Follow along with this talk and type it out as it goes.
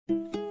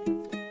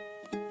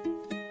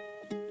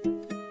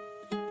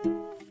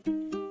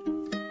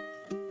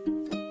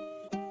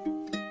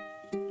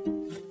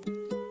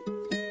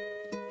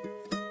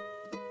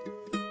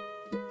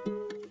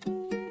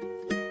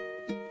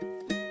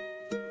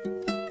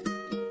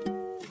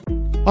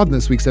On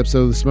this week's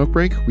episode of The Smoke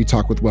Break, we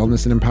talk with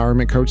wellness and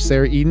empowerment coach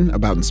Sera Eden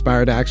about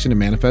inspired action and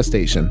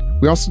manifestation.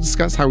 We also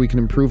discuss how we can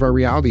improve our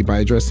reality by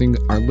addressing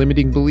our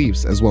limiting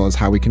beliefs, as well as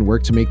how we can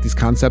work to make these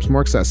concepts more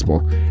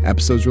accessible.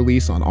 Episodes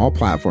release on all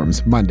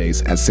platforms,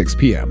 Mondays at 6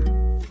 p.m.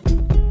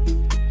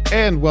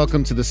 And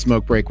welcome to The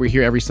Smoke Break. We're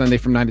here every Sunday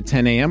from 9 to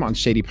 10 a.m. on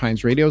Shady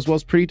Pines Radio, as well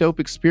as Pretty Dope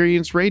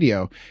Xperience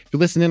Radio. If you're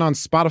listening on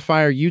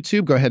Spotify or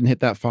YouTube, go ahead and hit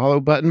that follow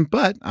button.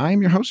 But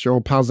I'm your host, your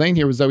old pal Zane,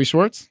 here with Zoe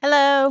Schwartz.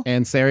 Hello.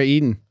 And Sera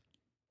Eden.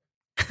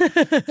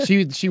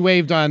 She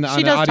waved on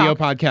an audio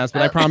podcast,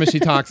 but I promise she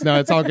talks. No,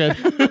 it's all good.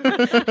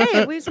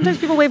 Hey, sometimes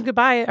people wave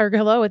goodbye or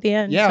hello at the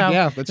end.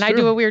 Yeah, that's true. I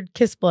do a weird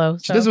kiss blow.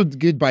 She does a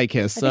goodbye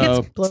kiss,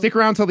 so stick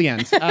around till the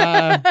end.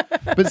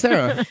 But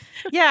Sera.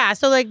 Yeah,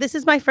 so this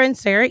is my friend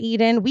Sera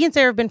Eden. We and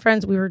Sera have been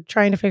friends. We were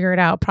trying to figure it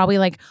out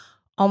probably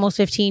almost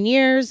 15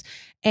 years.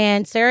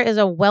 And Sera is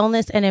a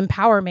wellness and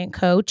empowerment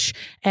coach.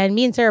 And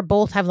me and Sera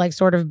both have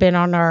sort of been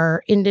on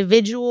our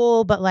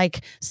individual, but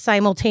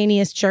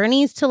simultaneous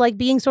journeys to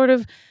being sort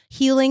of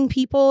healing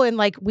people.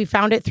 And we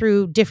found it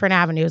through different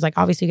avenues.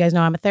 Obviously you guys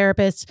know I'm a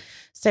therapist.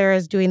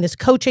 Sera's doing this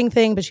coaching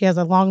thing, but she has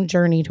a long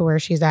journey to where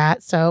she's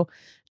at. So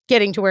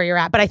getting to where you're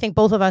at. But I think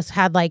both of us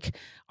had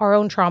our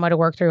own trauma to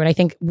work through. And I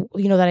think,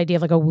 that idea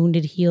of a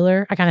wounded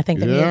healer, I kind of think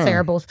that me and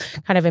Sera both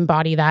kind of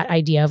embody that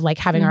idea of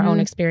having our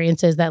own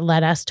experiences that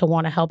led us to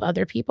want to help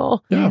other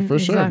people. Yeah, for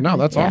sure. No,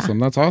 that's awesome.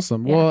 That's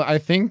awesome. Yeah. Well, I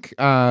think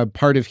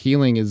part of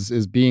healing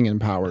is being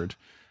empowered.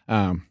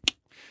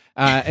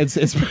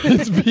 It's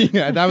being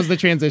that was the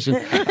transition.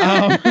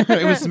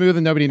 It was smooth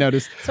and nobody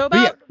noticed. So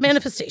about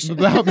manifestation.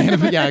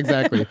 Yeah,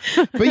 exactly.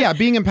 But yeah,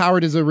 being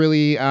empowered is a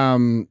really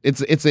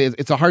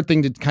it's a hard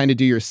thing to kind of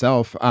do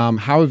yourself.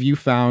 How have you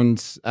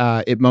found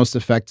it most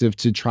effective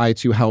to try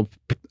to help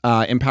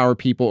empower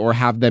people or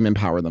have them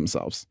empower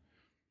themselves?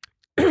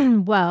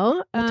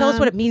 Well, tell us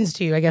what it means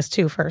to you, I guess,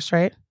 too, first,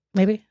 right?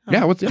 Maybe?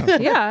 Yeah.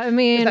 Yeah. I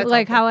mean,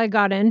 how I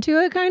got into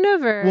it kind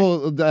of, or?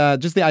 Well,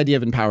 just the idea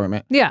of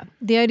empowerment. Yeah.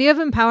 The idea of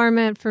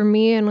empowerment for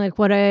me and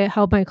what I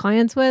help my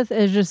clients with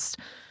is just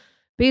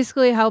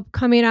basically help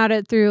coming at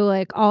it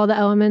through all the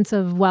elements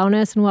of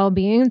wellness and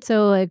well-being.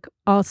 So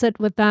I'll sit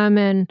with them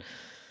and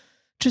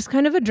just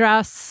kind of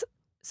address.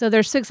 So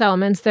there's 6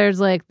 elements. There's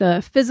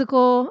the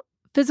physical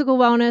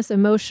wellness,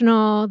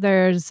 emotional,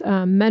 there's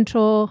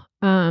mental,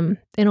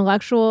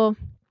 intellectual.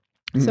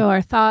 Mm-hmm. So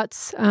our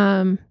thoughts,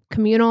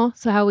 communal,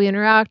 so how we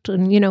interact.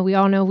 And, we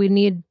all know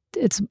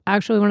it's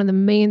actually one of the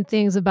main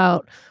things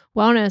about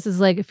wellness is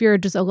if you're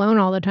just alone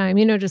all the time,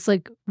 just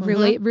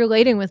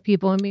relating with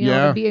people and being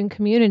able to be in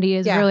community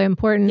is really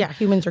important. Yeah,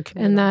 humans are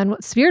communal. And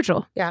then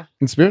spiritual. Yeah.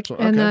 And spiritual.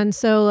 Okay. And then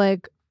so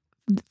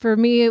for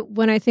me,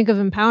 when I think of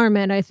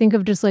empowerment, I think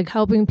of just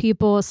helping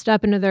people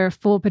step into their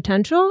full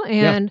potential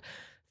and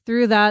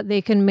through that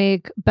they can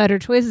make better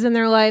choices in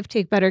their life,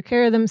 take better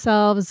care of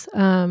themselves,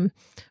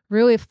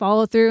 really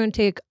follow through and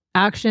take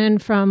action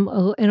from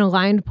an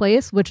aligned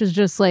place, which is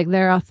just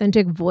their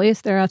authentic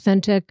voice,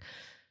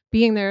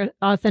 being their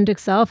authentic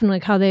self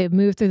and how they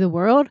move through the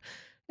world.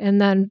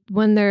 And then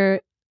when they're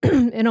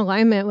in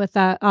alignment with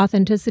that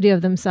authenticity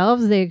of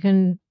themselves, they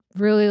can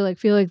really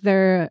feel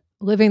they're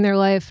living their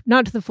life,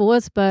 not to the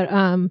fullest, but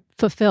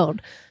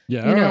fulfilled.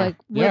 Yeah.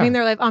 Living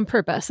their life on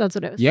purpose. That's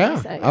what it was. Yeah.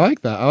 Say. I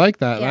like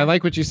that. Yeah. I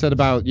like what you said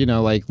about,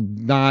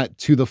 not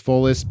to the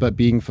fullest, but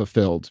being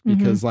fulfilled,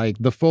 because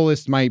the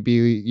fullest might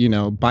be,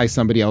 by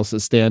somebody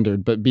else's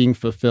standard, but being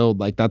fulfilled,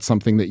 that's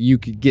something that you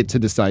could get to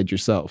decide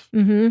yourself.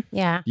 Mm-hmm.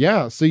 Yeah.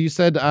 Yeah. So you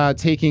said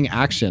taking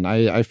action.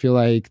 I feel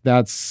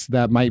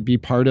that might be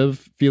part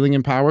of feeling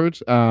empowered.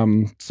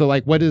 So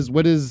what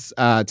does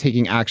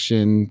taking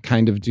action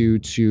kind of do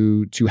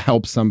to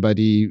help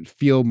somebody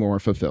feel more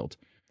fulfilled?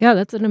 Yeah,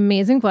 that's an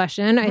amazing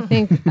question. I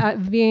think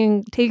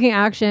taking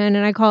action,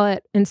 and I call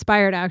it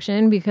inspired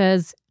action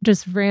because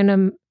just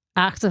random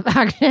acts of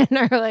action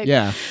are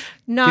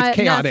not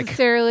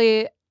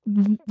necessarily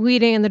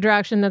leading in the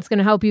direction that's going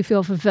to help you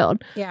feel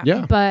fulfilled.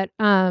 Yeah. But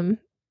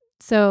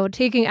so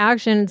taking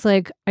action, it's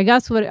I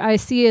guess what I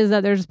see is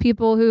that there's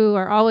people who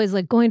are always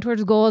going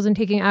towards goals and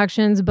taking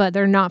actions, but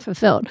they're not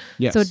fulfilled.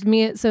 Yes. So to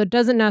me, it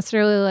doesn't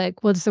necessarily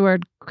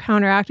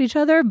counteract each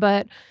other,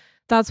 but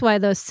that's why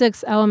those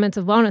 6 elements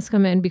of wellness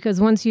come in,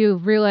 because once you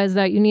realize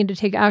that you need to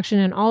take action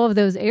in all of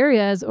those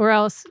areas, or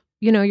else,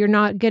 you're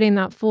not getting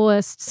that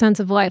fullest sense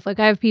of life. I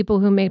have people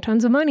who make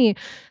tons of money.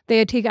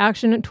 They take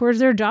action towards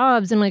their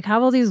jobs and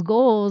have all these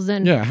goals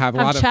and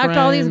have checked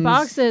all these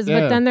boxes,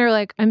 but then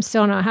they're I'm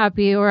still not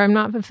happy or I'm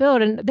not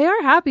fulfilled. And they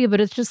are happy, but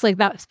it's just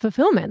that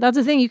fulfillment. That's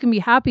the thing. You can be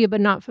happy,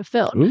 but not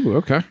fulfilled. Ooh,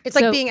 okay. It's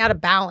being out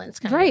of balance.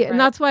 Right. And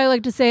that's why I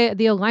like to say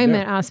the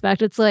alignment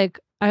aspect. It's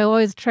I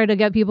always try to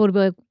get people to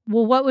be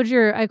well, what would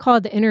I call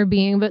it the inner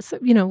being, but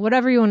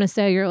whatever you want to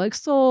say, you're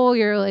soul,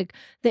 you're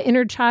the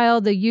inner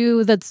child, the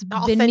you that's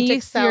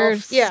beneath your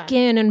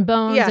skin and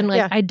bones and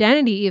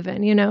identity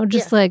even,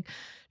 just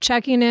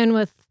checking in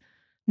with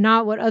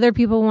not what other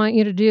people want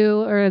you to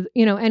do or,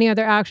 any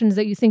other actions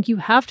that you think you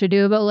have to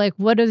do, but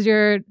what is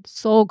your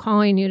soul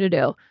calling you to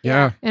do?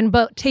 Yeah.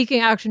 But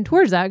taking action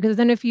towards that, because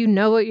then if you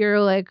know what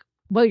your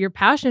what you're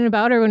passionate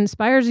about or what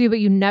inspires you, but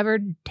you never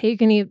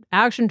take any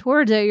action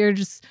towards it, you're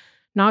just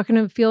not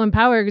going to feel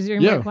empowered because you're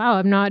like, wow,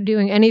 I'm not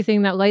doing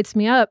anything that lights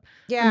me up.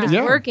 Yeah. I'm just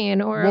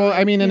working. Or well,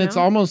 I mean, and it's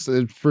almost,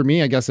 for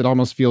me, I guess it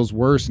almost feels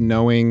worse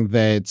knowing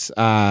that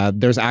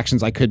there's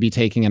actions I could be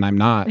taking and I'm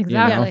not.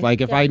 Exactly. You know?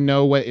 Like if I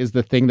know what is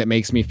the thing that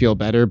makes me feel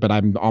better, but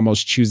I'm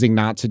almost choosing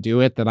not to do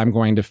it, then I'm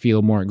going to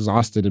feel more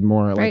exhausted and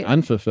more like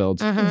unfulfilled.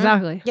 Mm-hmm.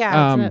 Exactly.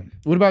 Yeah.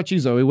 What about you,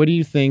 Zoe? What do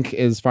you think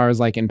as far as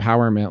like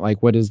empowerment?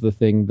 Like what is the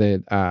thing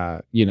that,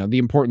 the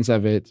importance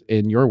of it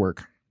in your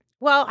work?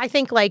 Well, I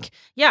think like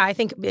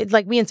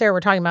me and Sarah were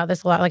talking about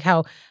this a lot, like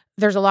how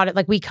there's a lot of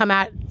like we come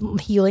at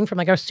healing from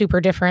like a super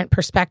different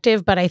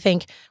perspective, but I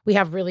think we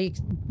have really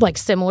like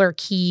similar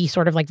key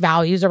sort of like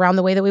values around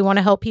the way that we want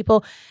to help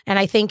people. And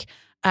I think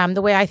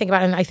the way I think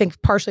about it, and I think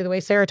partially the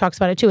way Sarah talks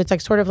about it too, it's like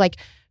sort of like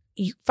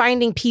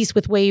finding peace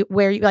with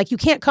where you like you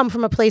can't come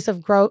from a place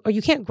of growth, or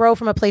you can't grow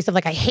from a place of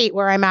like I hate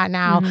where I'm at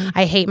now. Mm-hmm.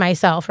 I hate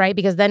myself, right?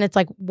 Because then it's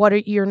like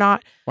you're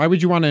not. Why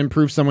would you want to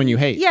improve someone you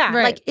hate? Yeah,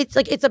 like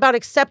it's about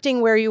accepting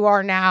where you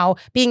are now,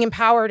 being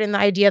empowered in the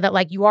idea that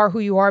like you are who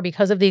you are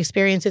because of the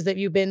experiences that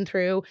you've been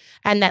through,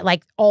 and that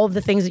like all of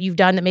the things that you've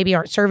done that maybe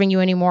aren't serving you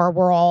anymore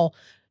were all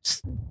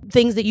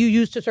things that you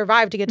used to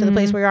survive to get to the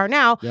place where you are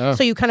now. Yeah.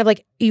 So you kind of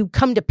like you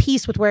come to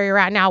peace with where you're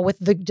at now with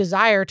the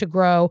desire to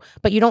grow,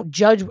 but you don't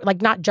judge, like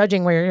not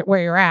judging where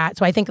you're at.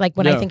 So I think like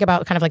when I think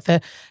about kind of like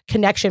the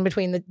connection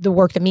between the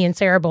work that me and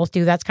Sarah both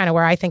do, that's kind of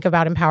where I think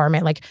about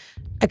empowerment, like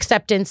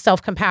acceptance,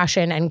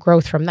 self-compassion, and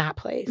growth from that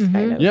place. Mm-hmm.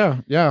 Kind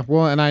of. Yeah.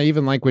 Well, and I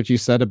even like what you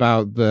said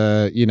about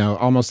the,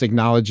 almost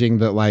acknowledging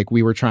that like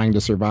we were trying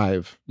to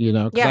survive,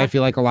 because I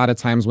feel like a lot of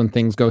times when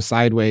things go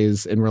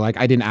sideways and we're like,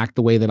 I didn't act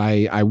the way that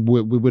I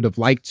would have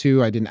liked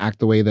to, I didn't act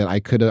the way that I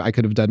could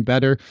have done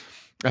better.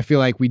 I feel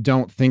like we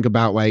don't think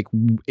about like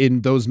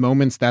in those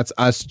moments, that's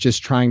us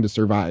just trying to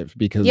survive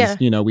because,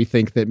 we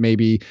think that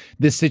maybe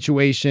this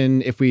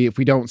situation, if we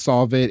don't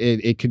solve it,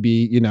 it could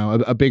be,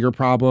 a bigger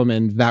problem,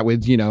 and that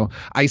would,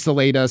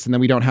 isolate us, and then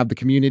we don't have the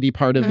community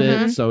part of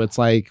it. So it's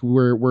like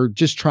we're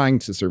just trying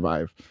to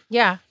survive.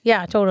 Yeah,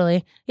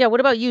 totally. Yeah. What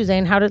about you,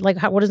 Zane? What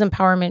does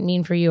empowerment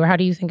mean for you, or how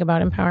do you think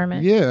about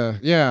empowerment?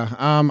 Yeah.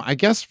 I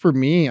guess for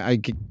me, I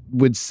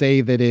would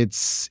say that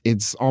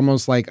it's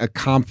almost like a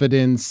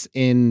confidence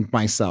in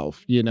myself,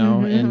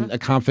 and a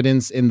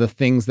confidence in the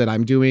things that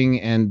I'm doing,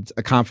 and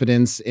a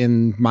confidence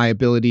in my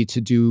ability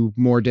to do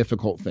more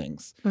difficult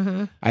things.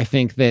 I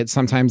think that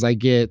sometimes I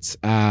get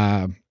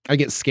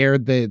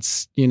scared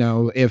that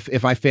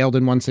if I failed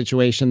in one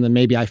situation, then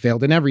maybe I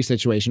failed in every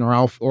situation,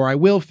 or I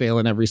will fail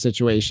in every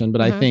situation.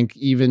 But I think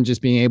even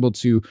just being able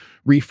to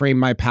reframe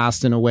my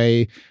past in a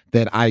way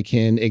that I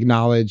can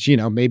acknowledge,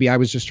 maybe I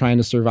was just trying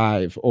to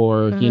survive,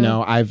 or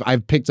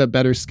I've picked up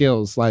better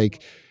skills,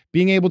 like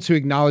being able to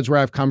acknowledge where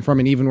I've come from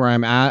and even where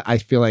I'm at. I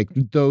feel like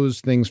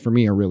those things for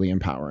me are really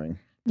empowering.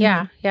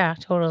 Yeah,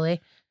 totally.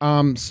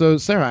 So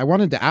Sarah, I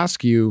wanted to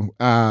ask you,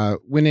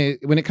 when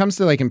it comes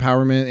to like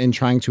empowerment and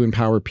trying to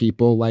empower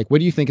people, like what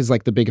do you think is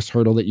like the biggest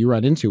hurdle that you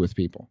run into with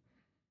people?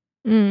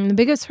 The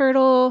biggest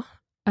hurdle,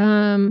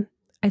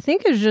 I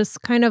think is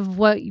just kind of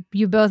what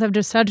you both have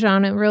just touched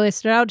on. It really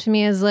stood out to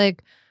me is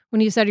like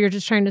when you said you're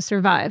just trying to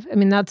survive. I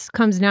mean, that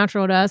comes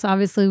natural to us.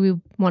 Obviously, we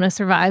want to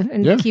survive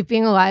and keep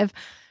being alive.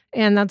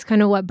 And that's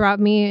kind of what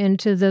brought me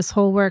into this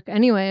whole work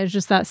anyway, is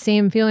just that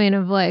same feeling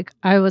of like,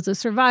 I was a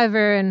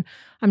survivor and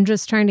I'm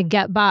just trying to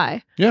get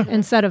by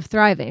instead of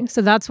thriving.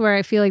 So that's where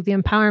I feel like the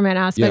empowerment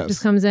aspect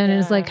just comes in,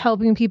 is like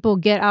helping people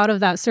get out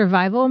of that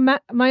survival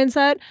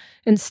mindset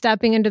and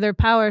stepping into their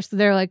power. So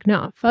they're like,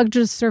 no, fuck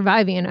just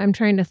surviving. I'm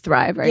trying to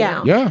thrive right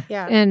now.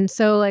 Yeah. And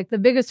so like the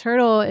biggest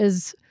hurdle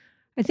is,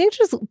 I think,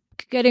 just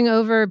getting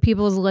over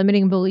people's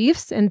limiting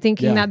beliefs and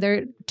thinking that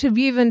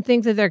even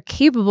think that they're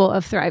capable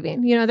of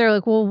thriving. They're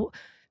like, well,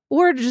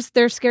 or just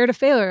they're scared of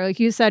failure. Like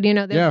you said,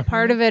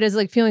 part of it is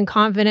like feeling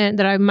confident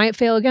that I might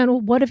fail again.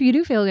 Well, what if you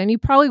do fail again? You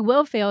probably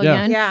will fail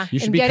again. Yeah. You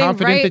should be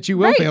confident that you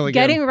will fail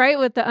again. Getting right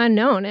with the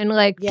unknown, and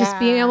like just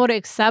being able to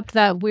accept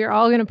that we're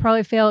all going to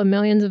probably fail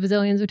millions of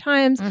bazillions of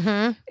times,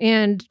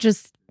 and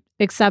just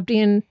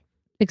accepting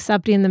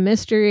the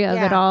mystery of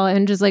it all,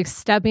 and just like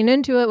stepping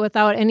into it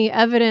without any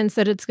evidence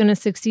that it's going to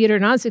succeed or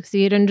not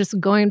succeed, and just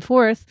going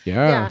forth.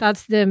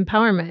 That's the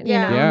empowerment.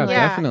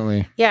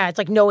 Definitely. It's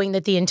like knowing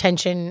that the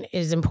intention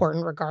is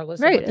important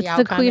regardless of what the outcome is.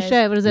 It's the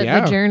cliche. What is it?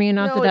 The journey,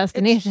 not the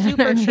destination. It's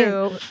super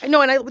true.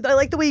 No, and I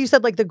like the way you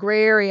said like the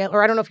gray area,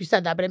 or I don't know if you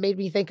said that, but it made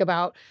me think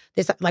about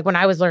this, like when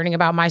I was learning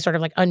about my sort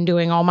of like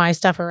undoing all my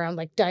stuff around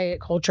like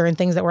diet culture and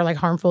things that were like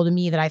harmful to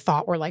me that I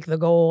thought were like the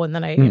goal, and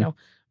then I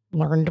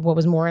learned what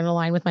was more in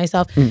line with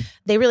myself.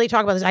 They really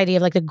talk about this idea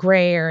of like the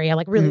gray area,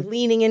 like really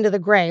leaning into the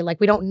gray. Like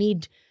we don't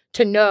need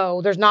to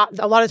know. There's not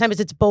a lot of times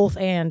it's both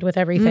and with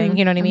everything.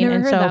 You know what I mean? I've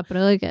never heard that, but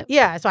I like it.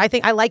 Yeah. So I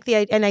think I like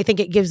and I think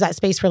it gives that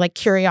space for like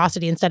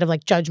curiosity instead of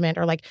like judgment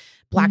or like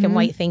black and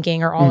white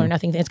thinking or all or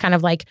nothing. It's kind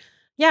of like,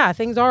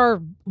 things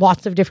are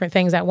lots of different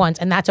things at once,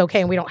 and that's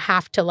okay. And we don't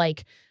have to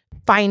like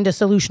find a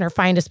solution or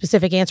find a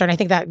specific answer. And I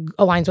think that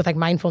aligns with like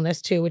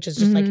mindfulness too, which is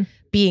just like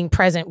being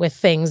present with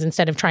things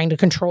instead of trying to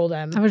control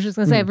them. I was just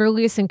going to say,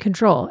 releasing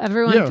control.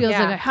 Everyone feels like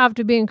I have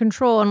to be in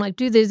control and like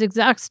do these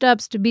exact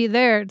steps to be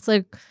there. It's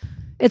like,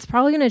 it's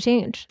probably going to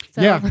change.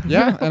 So.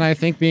 Yeah. And I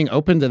think being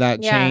open to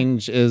that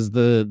change is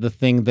the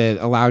thing that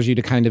allows you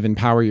to kind of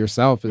empower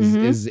yourself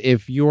is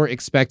if you're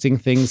expecting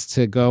things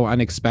to go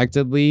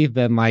unexpectedly,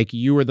 then like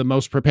you are the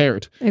most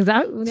prepared.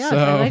 Exactly. Yeah, so,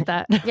 I like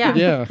that.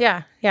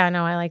 Yeah,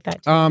 no, I like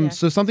that too.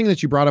 So something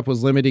that you brought up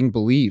was limiting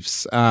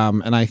beliefs.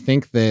 And I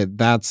think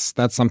that's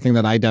something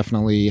that I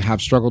definitely have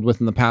struggled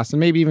with in the past and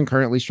maybe even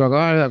currently struggle.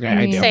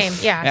 I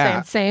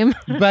do. Same.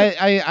 But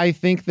I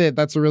think that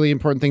that's a really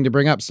important thing to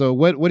bring up. So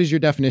what is your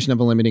definition of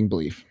a limiting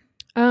belief?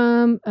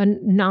 A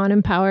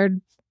non-empowered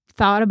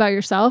thought about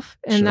yourself.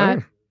 And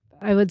that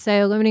I would say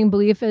a limiting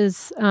belief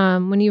is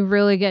when you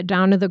really get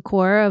down to the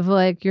core of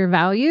like your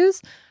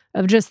values,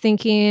 of just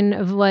thinking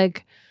of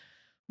like,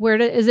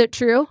 is it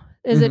true?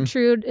 Is it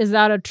true? Is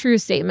that a true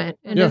statement?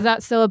 And does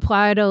that still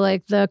apply to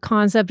like the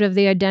concept of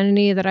the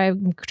identity that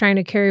I'm trying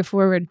to carry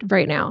forward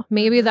right now?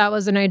 Maybe that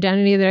was an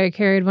identity that I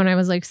carried when I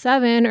was like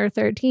 7 or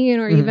 13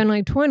 or even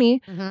like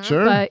 20.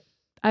 Sure. But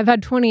I've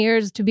had 20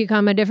 years to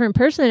become a different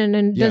person.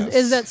 And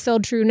is that still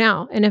true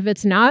now? And if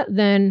it's not,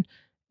 then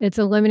it's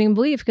a limiting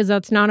belief because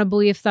that's not a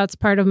belief that's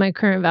part of my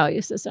current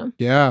value system.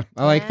 Yeah,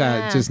 I like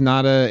that. It's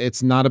not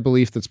a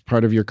belief that's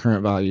part of your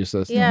current value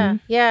system.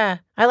 Yeah.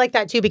 I like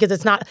that too because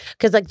it's not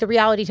because like the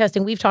reality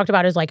testing we've talked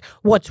about is like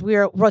what's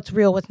real,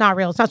 what's not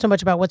real. It's not so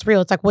much about what's real.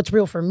 It's like what's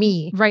real for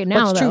me right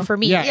now. What's true for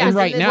me. Yeah, and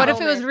right now. What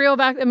if it was real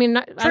back? I mean,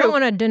 I don't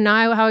want to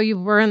deny how you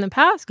were in the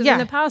past because in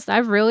the past I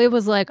really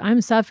was like, I'm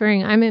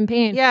suffering, I'm in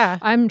pain,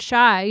 I'm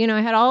shy. You know,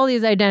 I had all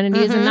these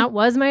identities, and that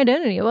was my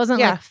identity. It wasn't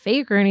like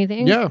fake or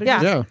anything.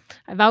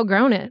 I've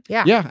outgrown it.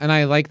 Yeah, and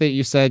I like that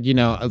you said, you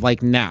know,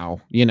 like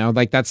now, you know,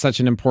 like that's such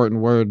an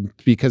important word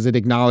because it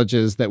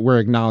acknowledges that we're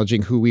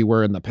acknowledging who we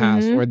were in the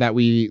past, or that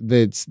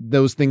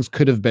those things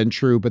could have been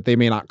true, but they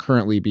may not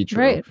currently be true.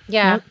 Right.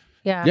 Yeah.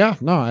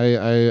 No,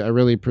 I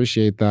really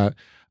appreciate that.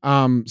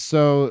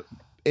 So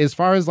as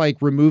far as like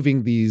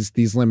removing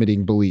these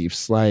limiting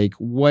beliefs, like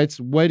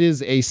what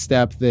is a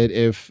step that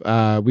if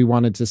we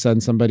wanted to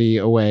send somebody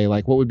away,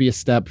 like what would be a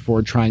step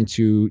for trying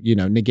to, you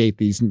know, negate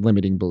these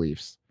limiting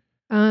beliefs?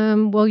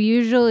 Well,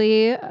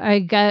 usually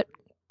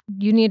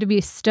you need to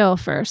be still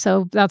first.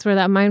 So that's where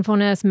that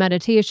mindfulness,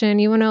 meditation,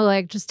 you want to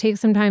like just take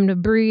some time to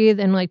breathe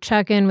and like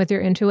check in with your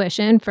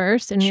intuition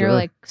first. And you're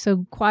like,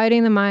 so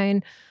quieting the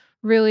mind,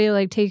 really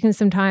like taking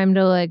some time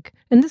to like,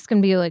 and this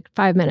can be like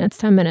 5 minutes,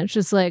 10 minutes,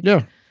 just like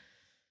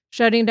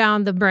shutting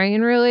down the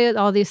brain, really,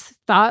 all these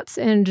thoughts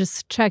and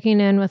just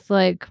checking in with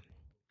like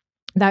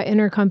that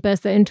inner compass,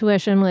 the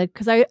intuition, like,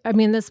 cause I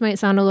mean, this might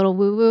sound a little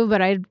woo woo,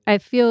 but I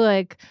feel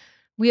like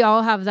we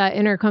all have that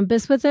inner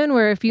compass within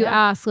where if you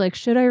ask, like,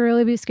 should I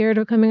really be scared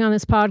of coming on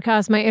this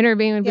podcast? My inner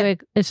being would be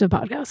like, it's a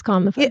podcast,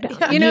 calm the fuck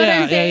down. You know what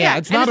I'm saying? Yeah.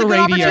 It's not a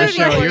radio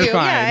show. You're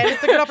fine. Yeah, and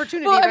it's a good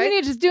opportunity. Well, I mean,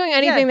 you're just doing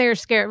anything that you're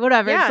scared,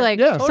 whatever. It's like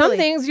some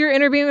things your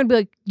inner being would be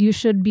like, you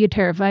should be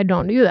terrified.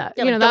 Don't do that.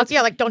 Yeah, you know, that's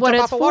like don't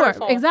jump off a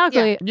waterfall.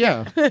 Exactly.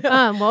 Yeah.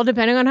 Well,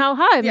 depending on how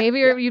high, maybe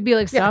you'd be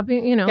like, stop,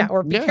 you know,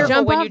 or be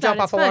careful when you jump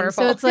off a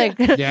waterfall. So it's like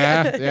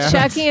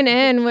checking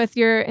in with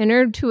your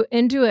inner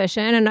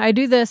intuition. And I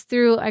do this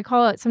through, I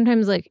call it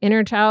sometimes like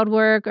inner child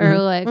work or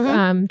like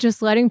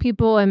just letting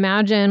people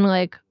imagine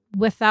like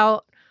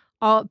without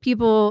all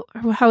people,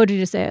 how would you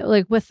just say it?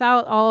 Like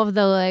without all of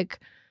the like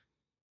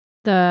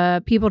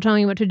the people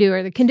telling you what to do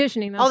or the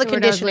conditioning. All the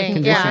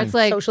conditioning. Yeah. It's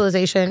like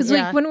socialization. Because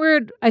like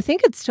when I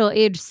think it's till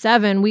age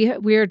 7,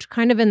 we're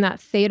kind of in that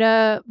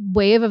theta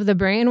wave of the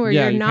brain where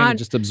you're not kind of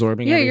just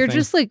absorbing everything. You're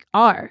just like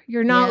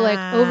you're not like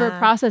over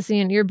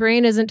processing. Your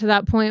brain isn't to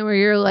that point where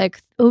you're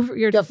like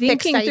you're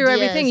thinking through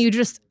everything. You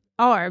just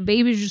are.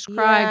 Babies just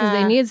cry because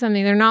they need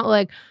something. They're not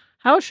like,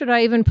 how should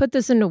I even put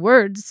this into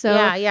words? So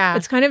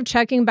it's kind of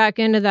checking back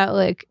into that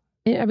like,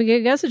 I mean, I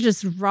guess it's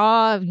just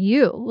raw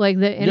you, like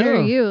the inner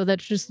you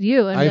that's just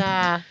you.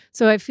 And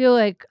so I feel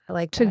like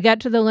to get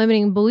to the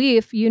limiting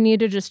belief, you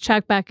need to just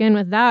check back in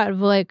with that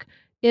of like,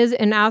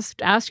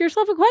 ask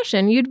yourself a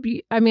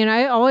question.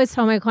 I always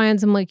tell my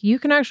clients, I'm like, you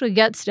can actually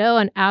get still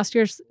and ask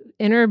your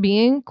inner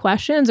being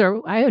questions,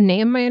 or I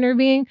name my inner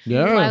being.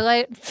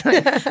 Twilight,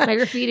 my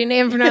graffiti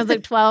name from when I was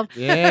like 12.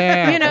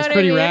 Yeah, you know that's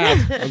pretty rad.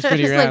 That's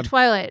pretty just rad. Like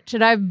Twilight.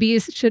 Should I be?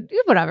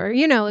 Whatever.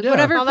 You know, like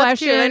whatever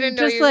question. I didn't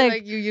know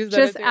you use that.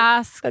 Just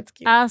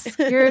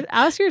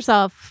ask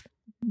yourself,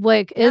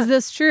 like, is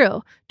this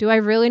true? Do I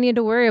really need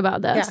to worry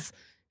about this?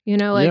 You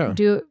know, like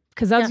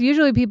because that's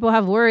usually people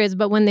have worries,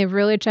 but when they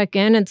really check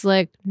in, it's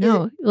like,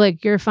 no,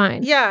 like you're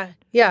fine. Yeah.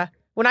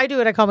 When I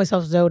do it, I call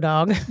myself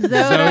Zodog.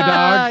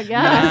 Zodog,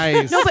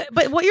 nice. No,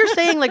 but what you're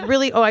saying, like,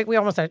 really, we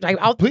almost said,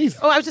 please.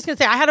 I was just gonna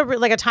say, I had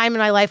a time in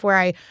my life where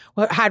I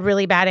had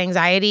really bad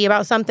anxiety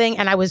about something,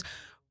 and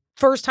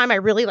first time I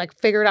really like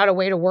figured out a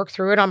way to work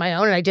through it on my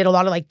own, and I did a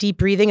lot of like deep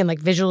breathing and like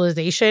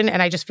visualization,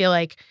 and I just feel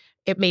like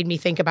it made me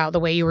think about the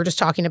way you were just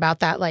talking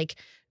about that, like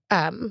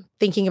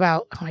thinking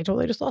about, I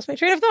totally just lost my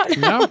train of thought.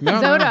 No.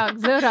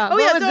 Zodog. Oh,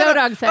 what would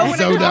Zodog say?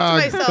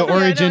 Zodog, the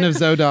origin of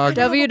Zodog.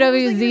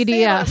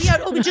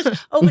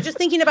 WWZDS. But just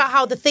thinking about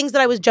how the things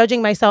that I was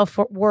judging myself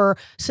for were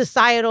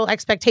societal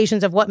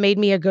expectations of what made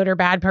me a good or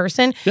bad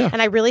person. Yeah.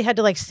 And I really had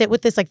to like sit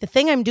with this, like the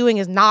thing I'm doing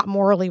is not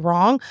morally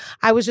wrong.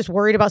 I was just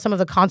worried about some of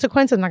the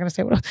consequences. I'm not going to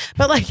say what,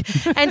 but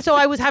like, and so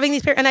I was having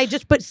these, and I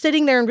just, but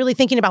sitting there and really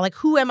thinking about like,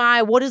 who am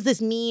I? What does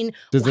this mean?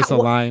 Does this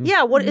align?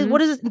 What is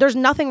this? There's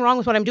nothing wrong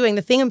with what I'm doing.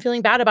 The thing I'm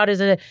feeling bad about is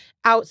an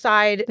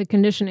outside the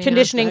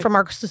conditioning from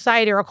our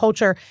society or our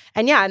culture.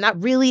 And that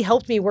really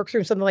helped me work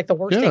through something like the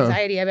worst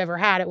anxiety I've ever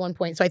had at one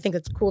point. So I think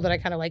it's cool that I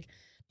kind of like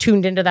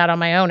tuned into that on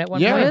my own at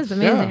one point. It is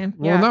amazing.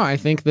 Well, no, I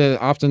think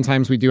that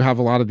oftentimes we do have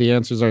a lot of the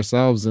answers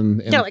ourselves,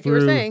 and like you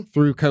were saying,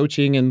 through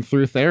coaching and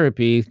through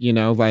therapy,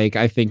 like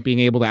I think being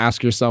able to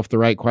ask yourself the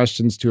right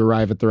questions to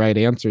arrive at the right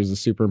answers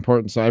is super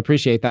important. So I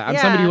appreciate that. I'm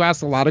somebody who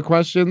asks a lot of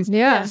questions.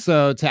 Yeah.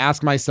 So to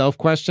ask myself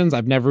questions,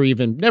 I've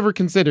never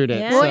considered it.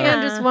 Yeah. Well,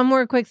 and just one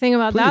more quick thing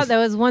about that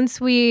was once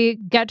we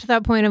get to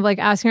that point of like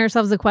asking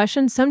ourselves the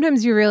question,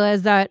 sometimes you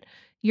realize that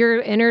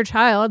your inner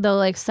child, the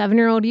like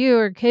 7-year-old you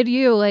or kid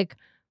you, like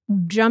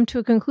jump to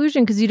a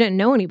conclusion because you didn't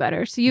know any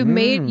better. So you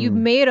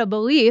made a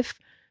belief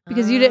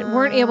because you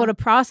weren't able to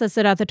process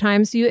it at the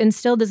time. So you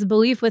instilled this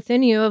belief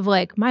within you of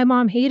like, my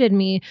mom hated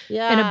me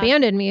and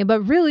abandoned me.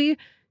 But really,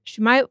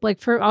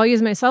 I'll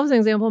use myself as an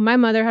example. My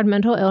mother had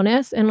mental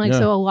illness, and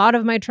so a lot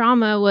of my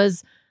trauma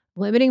was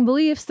limiting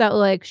beliefs that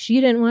like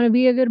she didn't want to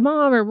be a good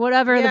mom or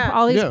whatever,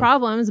 all these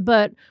problems.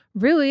 But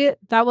really,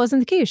 that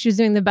wasn't the case. She was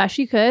doing the best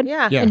she could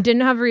and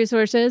didn't have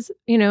resources,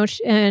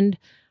 and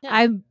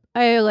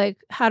I like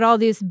had all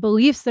these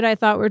beliefs that I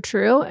thought were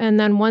true. And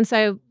then once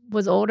I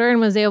was older and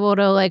was able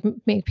to like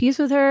make peace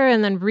with her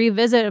and then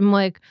revisit, I'm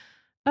like,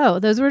 oh,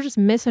 those were just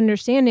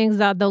misunderstandings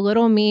that the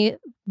little me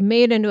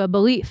made into a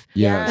belief.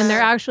 Yes. And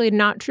they're actually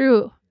not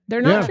true. They're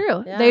not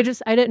true. Yeah.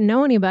 I didn't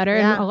know any better.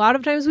 And a lot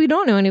of times we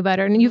don't know any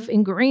better. And you've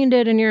ingrained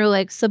it in your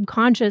like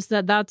subconscious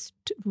that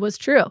was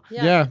true.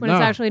 Yeah. When it's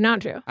actually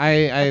not true.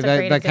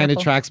 That kind of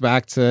tracks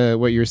back to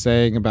what you're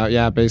saying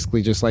about,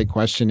 basically just like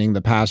questioning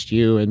the past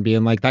you and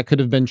being like, that could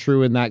have been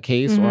true in that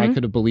case, or I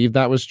could have believed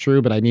that was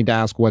true, but I need to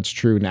ask what's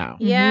true now.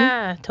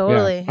 Yeah,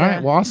 totally. All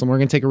right. Well, awesome. We're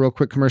going to take a real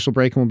quick commercial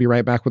break and we'll be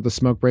right back with the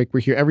smoke break. We're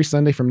here every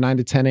Sunday from 9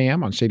 to 10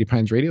 a.m. on Shady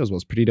Pines Radio, as well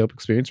as Pretty Dope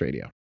Xperience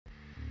Radio.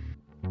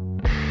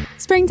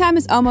 Springtime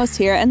is almost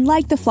here, and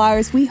like the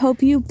flowers, we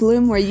hope you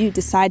bloom where you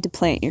decide to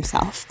plant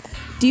yourself.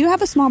 Do you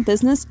have a small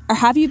business, or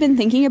have you been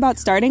thinking about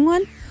starting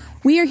one?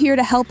 We are here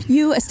to help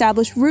you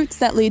establish roots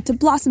that lead to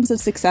blossoms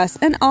of success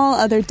and all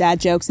other dad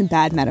jokes and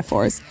bad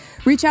metaphors.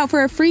 Reach out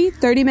for a free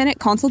 30-minute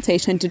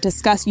consultation to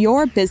discuss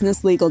your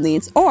business legal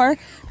needs, or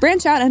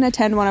branch out and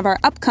attend one of our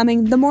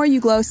upcoming The More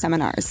You Glow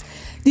seminars.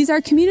 These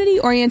are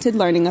community-oriented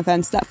learning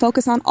events that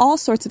focus on all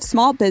sorts of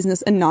small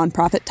business and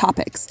nonprofit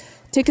topics.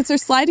 Tickets are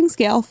sliding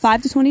scale,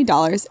 $5 to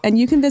 $20, and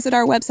you can visit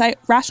our website,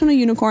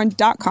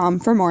 rationalunicorn.com,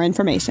 for more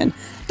information.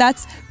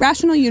 That's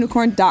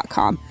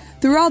rationalunicorn.com.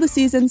 Through all the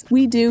seasons,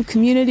 we do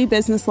community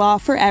business law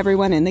for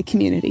everyone in the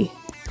community.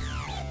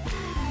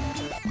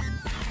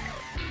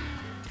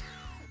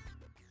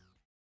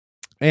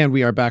 And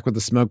we are back with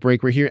the smoke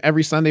break. We're here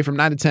every Sunday from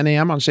 9 to 10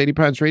 a.m. on Shady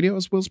Pines Radio,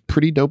 as well as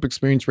Pretty Dope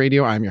Xperience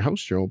Radio. I'm your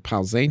host, your old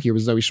pal Zane, here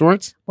with Zoe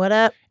Schwartz. What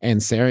up?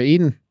 And Sera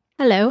Eden.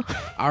 Hello.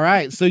 All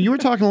right. So you were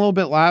talking a little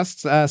bit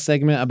last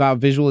segment about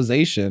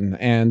visualization,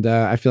 and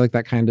I feel like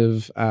that kind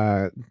of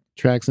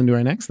tracks into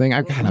our next thing.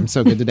 God, I'm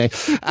so good today.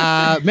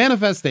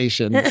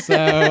 Manifestation. So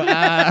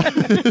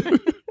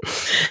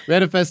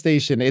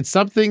manifestation. It's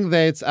something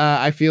that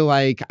I feel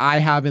like I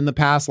have in the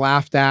past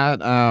laughed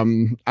at.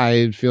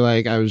 I feel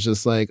like I was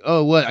just like,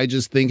 oh, what? I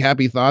just think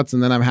happy thoughts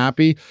and then I'm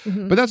happy.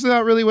 Mm-hmm. But that's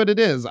not really what it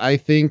is. I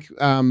think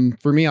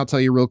for me, I'll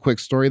tell you a real quick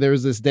story. There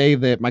was this day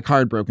that my car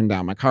had broken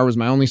down. My car was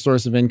my only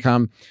source of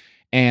income.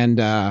 And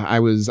I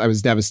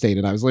was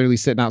devastated. I was literally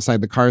sitting outside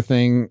the car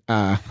thing.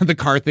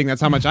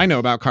 That's how much I know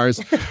about cars.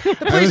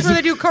 The place where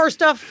they do car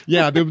stuff.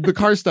 Yeah, the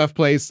car stuff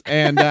place.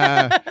 And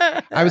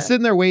I was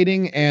sitting there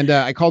waiting, and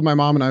I called my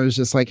mom, and I was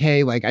just like,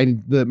 "Hey, like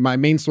my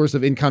main source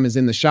of income is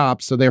in the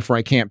shop, so therefore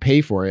I can't pay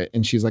for it."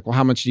 And she's like, "Well,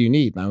 how much do you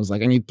need?" And I was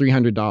like, "I need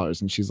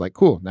 $300." And she's like,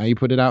 "Cool. Now you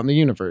put it out in the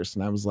universe."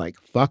 And I was like,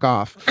 "Fuck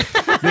off.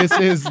 This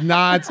is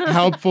not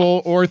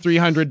helpful or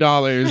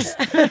 $300."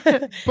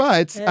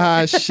 But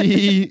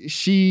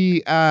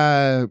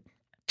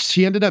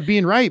she ended up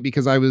being right,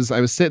 because I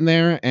was sitting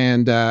there,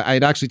 and I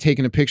had actually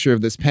taken a picture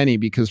of this penny,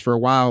 because for a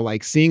while,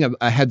 like seeing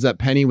a heads up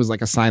penny was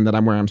like a sign that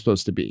I'm where I'm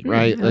supposed to be,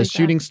 right? Like a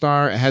shooting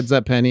star, a heads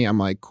up penny. I'm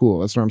like, cool,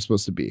 that's where I'm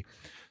supposed to be.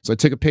 So I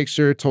took a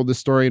picture, told the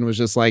story, and was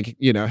just like,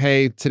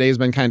 hey, today's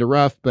been kind of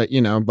rough, but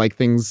like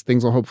things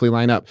will hopefully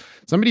line up.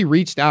 Somebody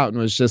reached out and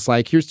was just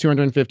like, here's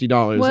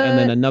 $250. What? And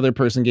then another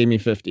person gave me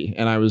 $50.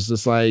 And I was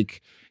just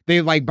like,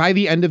 by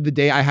the end of the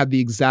day, I had the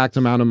exact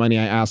amount of money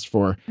I asked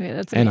for. Okay,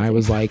 that's and amazing. I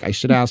was like, I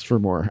should ask for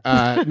more.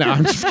 No,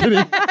 I'm just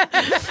kidding.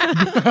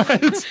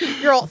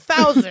 You're all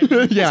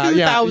 1,000. Yeah,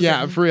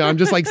 2,000. for real. I'm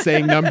just like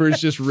saying numbers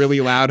just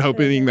really loud,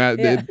 hoping that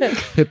it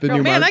hit the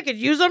new mark. I could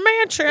use a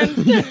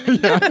mansion.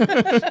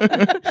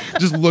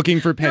 Just looking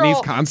for pennies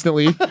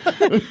constantly.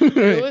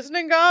 You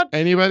listening, God?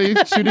 Anybody?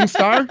 Shooting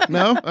star?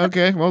 No?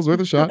 Okay, well, it's worth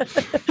a shot.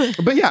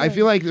 But yeah, I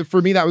feel like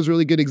for me, that was a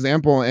really good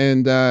example.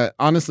 And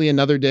honestly,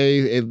 another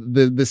day,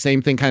 the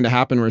same thing kind of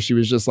happened where she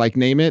was just like,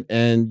 name it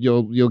and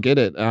you'll get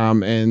it.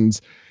 And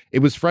it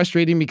was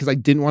frustrating because I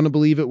didn't want to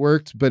believe it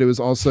worked, but it was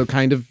also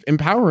kind of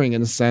empowering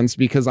in a sense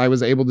because I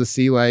was able to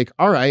see like,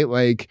 all right,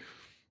 like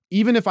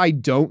even if I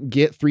don't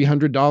get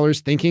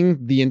 $300 thinking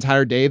the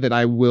entire day that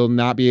I will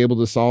not be able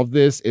to solve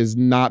this is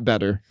not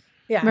better.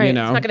 Yeah, right. You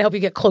know? It's not going to help you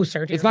get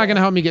closer. It's not going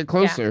to help me get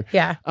closer.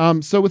 Yeah.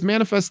 So with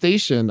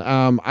manifestation,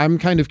 I'm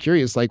kind of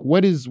curious, like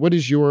what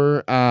is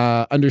your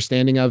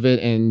understanding of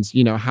it, and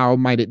how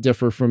might it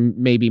differ from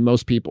maybe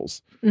most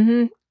people's?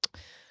 Mm-hmm.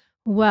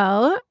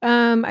 Well,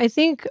 I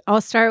think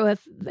I'll start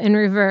with in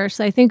reverse.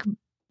 I think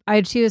I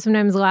too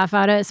sometimes laugh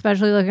at it,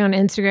 especially looking on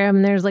Instagram,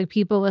 and there's like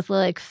people with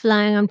like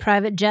flying on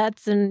private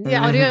jets and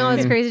doing all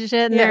this crazy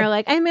shit, and they're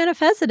like, I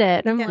manifested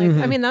it. And I'm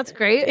like, I mean, that's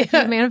great. If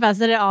you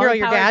manifested it, all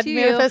your dad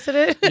manifested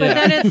it. But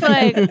then it's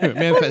like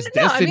manifest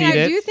destiny.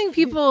 I do think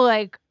people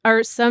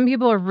some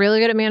people are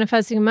really good at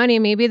manifesting money.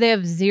 Maybe they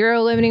have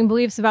zero limiting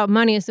beliefs about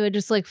money, so it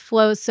just like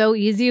flows so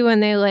easy when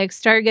they like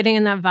start getting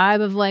in that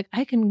vibe of like,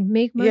 I can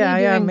make money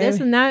doing this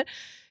and that.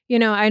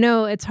 I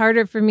know it's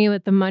harder for me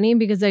with the money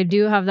because I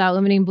do have that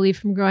limiting belief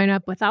from growing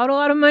up without a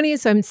lot of money.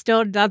 So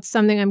that's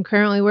something I'm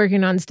currently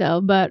working on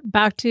still. But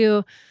back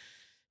to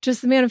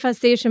just the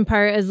manifestation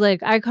part is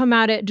like, I come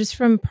at it just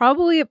from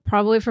probably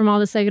from all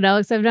the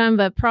psychedelics I've done,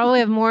 but probably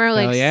have more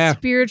like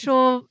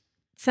spiritual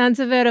sense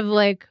of it, of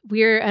like,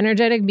 we're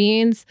energetic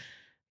beings.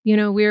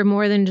 We're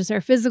more than just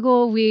our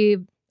physical.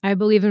 I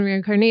believe in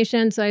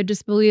reincarnation. So I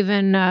just believe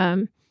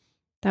in,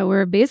 that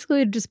we're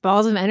basically just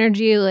balls of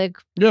energy, like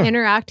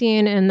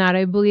interacting, and that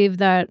I believe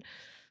that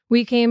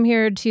we came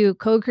here to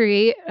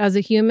co-create as a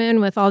human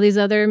with all these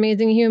other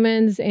amazing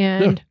humans,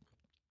 and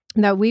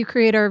that we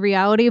create our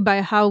reality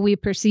by how we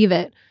perceive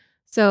it.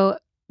 So,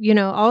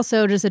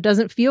 also just it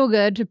doesn't feel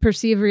good to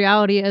perceive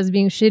reality as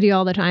being shitty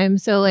all the time.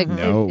 So like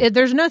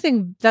there's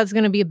nothing that's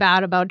going to be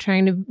bad about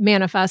trying to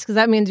manifest, because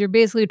that means you're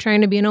basically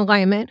trying to be in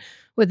alignment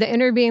with the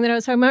inner being that I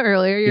was talking about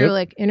earlier, your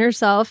like inner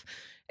self,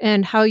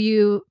 and how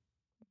you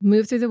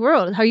move through the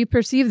world, how you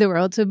perceive the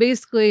world. So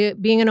basically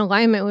being in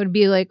alignment would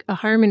be like a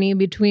harmony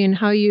between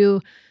how you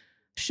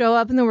show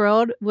up in the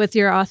world with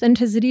your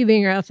authenticity,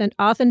 being your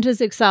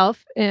authentic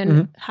self,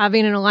 and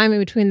having an alignment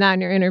between that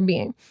and your inner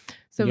being.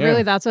 So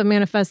really that's what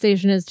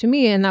manifestation is to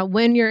me. And that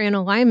when you're in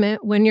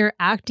alignment, when you're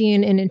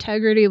acting in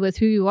integrity with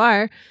who you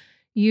are,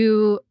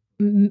 you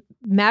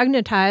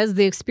magnetize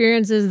the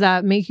experiences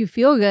that make you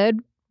feel good,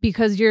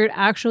 because you're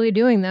actually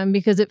doing them,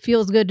 because it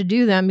feels good to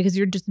do them, because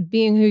you're just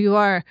being who you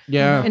are.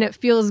 Yeah. And it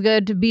feels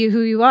good to be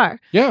who you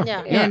are. Yeah.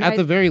 At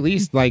the very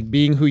least, like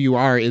being who you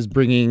are is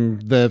bringing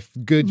the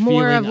good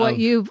more feeling of what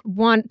you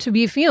want to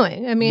be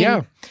feeling. I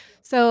mean,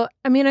 so,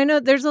 I know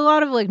there's a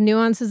lot of like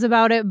nuances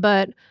about it,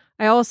 but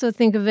I also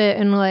think of it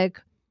in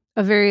like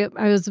I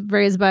was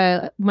raised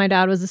by, my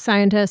dad was a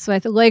scientist. So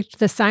I liked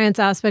the science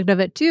aspect of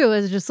it too,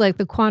 is just like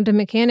the quantum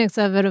mechanics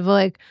of it, of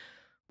like,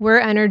 we're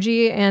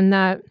energy, and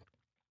that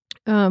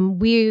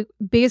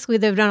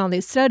they've done all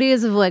these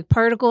studies of like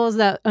particles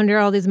that under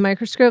all these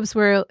microscopes,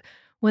 where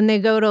when they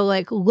go to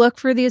like look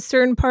for these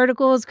certain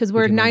particles, because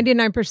we're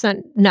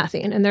 99%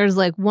 nothing, and there's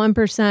like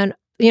 1%,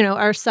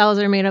 our cells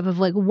are made up of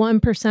like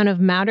 1% of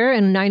matter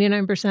and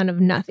 99% of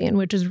nothing,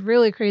 which is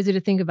really crazy to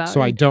think about. So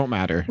I don't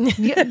matter.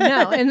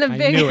 No, in the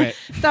big, I knew it.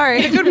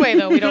 Sorry, in a good way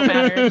though. We don't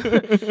matter.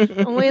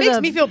 It makes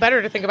me feel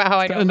better to think about how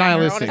I don't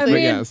matter.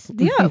 Yes.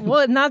 Yeah,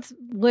 well, and that's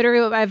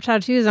literally what I have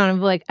tattoos on, of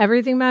like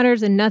everything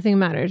matters and nothing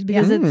matters,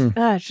 because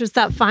it's just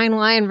that fine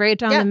line right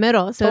down the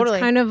middle. So it's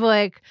kind of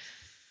like,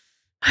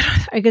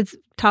 I could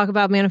talk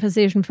about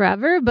manifestation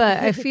forever, but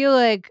I feel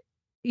like,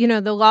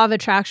 the law of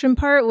attraction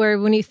part, where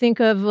when you think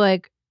of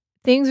like,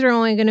 things are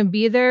only going to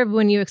be there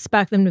when you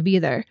expect them to be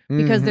there,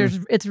 because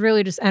it's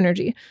really just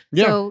energy.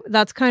 Yeah. So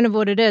that's kind of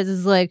what it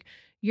is like,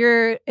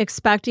 you're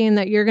expecting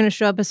that you're going to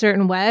show up a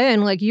certain way,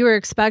 and like you were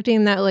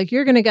expecting that like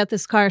you're going to get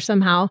this car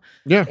somehow.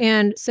 Yeah.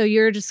 And so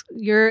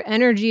your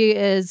energy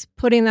is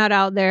putting that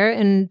out there,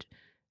 and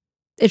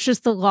it's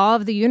just the law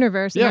of the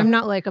universe. And I'm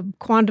not like a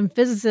quantum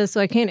physicist, so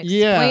I can't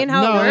explain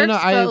how it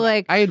works.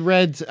 But I had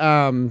read,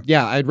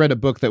 I'd read a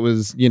book that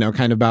was,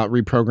 kind of about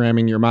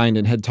reprogramming your mind,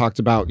 and had talked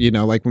about,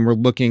 like when we're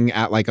looking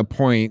at like a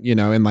point,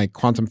 in like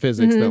quantum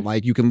physics, that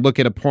like you can look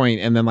at a point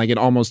and then like it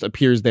almost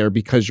appears there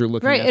because you're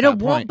looking at that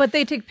point. But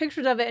they take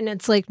pictures of it and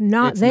it's like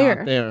not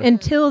there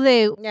until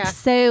they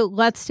say,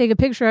 let's take a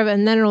picture of it,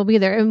 and then it'll be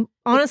there. It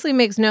honestly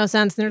makes no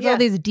sense. And there's all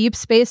these deep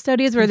space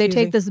studies where they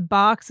take this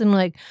box and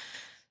like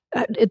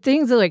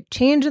things that like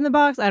change in the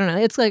box. I don't know.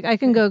 It's like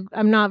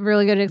I'm not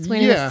really good at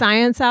explaining the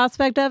science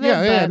aspect of it.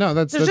 Yeah, no,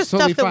 that's just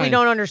totally stuff fine. that we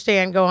don't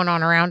understand going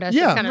on around us.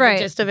 Yeah, kind of the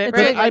gist of it,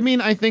 right? I mean,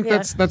 I think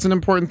that's an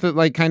important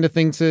like kind of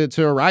thing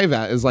to arrive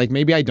at is like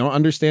maybe I don't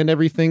understand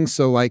everything,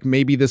 so like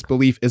maybe this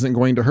belief isn't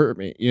going to hurt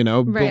me. You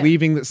know,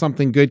 believing that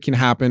something good can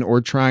happen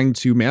or trying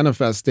to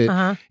manifest it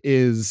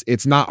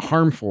it's not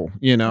harmful.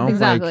 You know,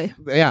 exactly.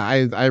 Like, yeah,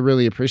 I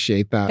really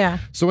appreciate that. Yeah.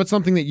 So what's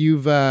something that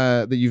you've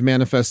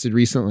manifested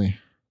recently?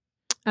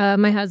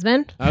 My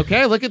husband.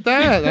 Okay, look at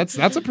that.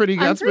 That's a pretty.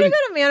 I'm pretty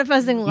good at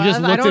manifesting love. You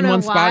just looked in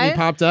one spot and he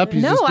popped up.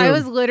 No, I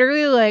was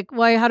literally like,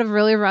 I had a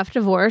really rough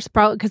divorce,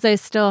 probably because I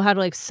still had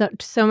like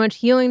so much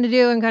healing to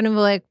do, and kind of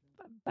like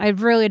I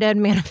really did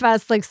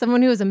manifest like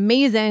someone who was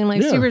amazing,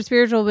 like super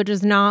spiritual, but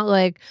just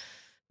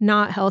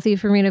not healthy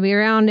for me to be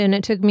around. And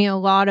it took me a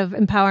lot of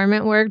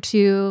empowerment work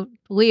to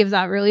leave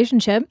that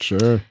relationship.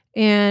 Sure.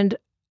 And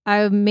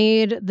I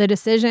made the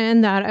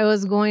decision that I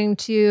was going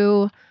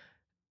to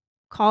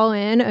call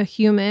in a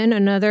human,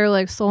 another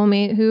like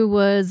soulmate who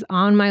was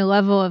on my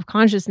level of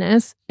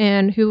consciousness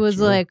and who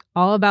was like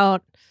all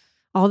about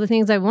all the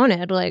things I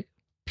wanted, like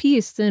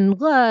peace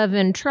and love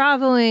and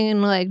traveling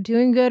and like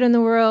doing good in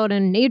the world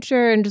and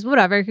nature and just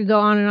whatever. It could go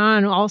on and on.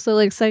 And also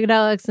like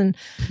psychedelics and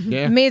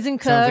amazing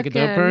cook Sounds like a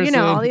dope and person.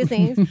 All these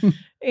things.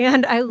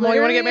 And I literally... Well,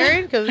 you want to get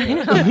married?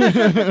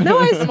 Because no,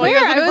 I swear. Well, you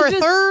guys looking for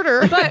a third?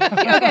 Or? But,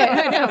 okay,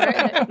 I know,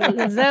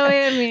 right? Zoe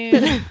and me.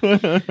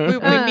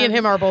 Me and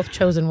him are both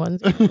chosen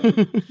ones.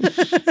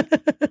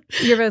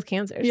 You're both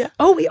cancers. Yeah.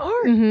 Oh, we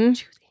are? Mm-hmm.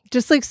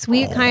 Just like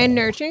sweet, kind,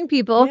 nurturing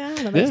people.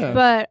 Yeah.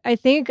 But I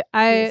think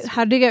I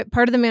had to get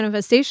part of the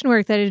manifestation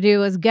work that I do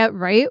was get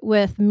right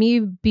with me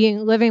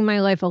living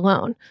my life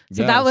alone.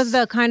 So that was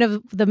the kind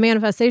of the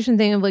manifestation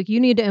thing of like, you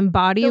need to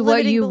embody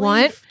what you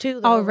want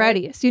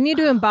already. Right? So you need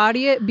to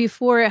embody it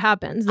before it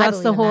happens.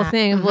 That's the whole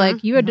thing of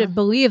like, you had to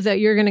believe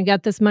that you're going to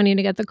get this money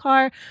to get the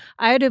car.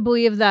 I had to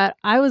believe that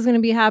I was going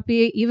to be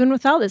happy even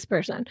without this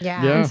person.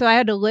 Yeah. And so I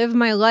had to live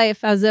my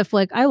life as if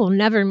like, I will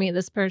never meet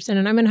this person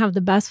and I'm going to have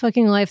the best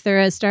fucking life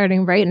there is starting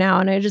right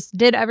now. And I just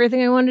did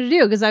everything I wanted to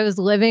do because I was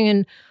living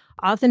in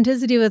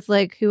authenticity with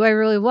like who I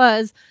really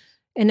was.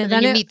 And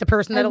then you meet the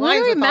person that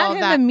aligns with all of that. I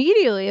met him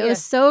immediately. It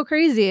was so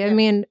crazy. Yeah. I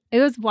mean, it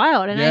was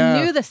wild. And I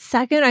knew the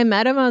second I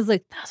met him, I was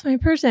like, that's my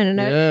person.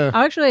 And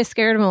I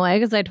scared him away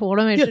because I told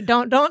him,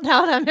 don't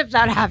tell them if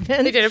that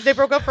happens. They did. They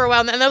broke up for a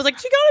while. And I was like,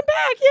 she got him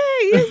back.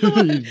 Yay. He's the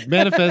one.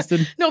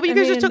 Manifested. No, but you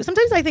guys just took,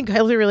 sometimes I think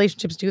healthy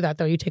relationships do that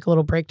though. You take a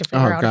little break to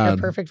figure out if you're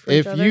perfect for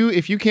each other.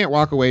 If you can't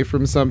walk away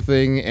from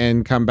something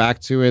and come back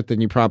to it,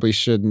 then you probably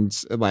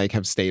shouldn't like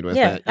have stayed with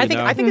it. I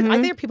think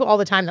there are people all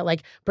the time that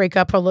like break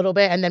up for a little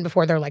bit and then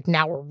before they're like,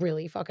 now we're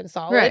really fucking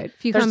solid. Right.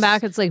 If you come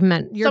back, it's like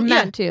you're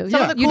meant to.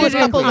 Some of the coolest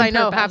couples I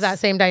know have that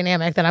same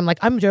dynamic that I'm like,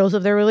 I'm jealous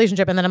of their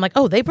relationship. And then I'm like,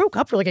 oh, they broke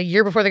up for like a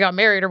year before they got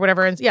married or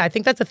whatever. And I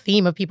think that's a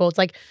theme of people. It's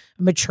like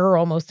mature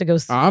almost to go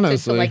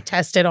honestly to like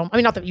test it. I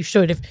mean, not that you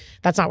should if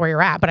that's not where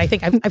you're at, but I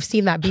think I've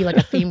seen that be like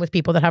a theme with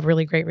people that have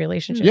really great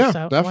relationships. Yeah,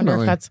 so definitely. I wonder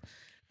if that's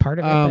part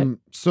of it.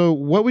 So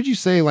what would you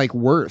say like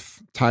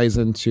worth ties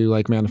into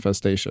like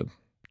manifestation?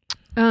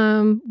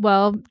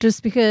 Well,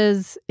 just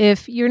because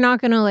if you're not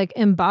going to like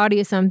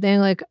embody something,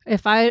 like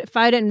if I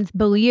didn't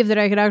believe that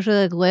I could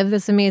actually like live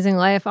this amazing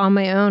life on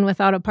my own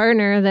without a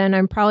partner, then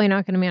I'm probably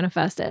not going to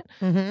manifest it.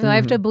 So I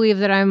have to believe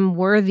that I'm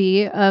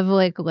worthy of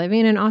like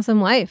living an awesome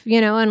life,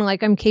 and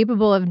like I'm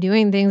capable of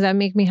doing things that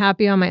make me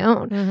happy on my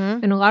own.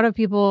 And a lot of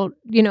people,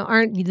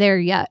 aren't there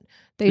yet.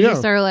 They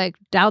just are like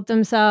doubt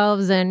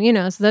themselves and,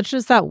 so that's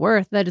just that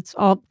worth that it's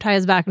all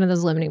ties back into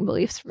those limiting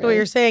beliefs. Really. So what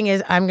you're saying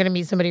is I'm going to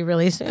meet somebody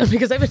really soon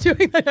because I've been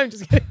doing that. I'm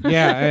just kidding.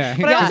 Yeah.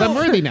 But I'm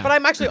worthy now. But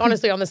I'm actually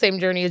honestly on the same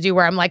journey as you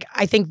where I'm like,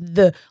 I think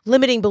the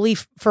limiting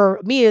belief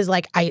for me is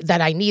like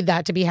that I need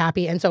that to be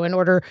happy. And so in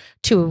order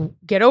to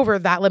get over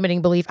that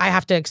limiting belief, I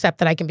have to accept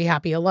that I can be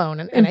happy alone.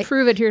 And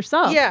prove it to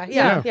yourself.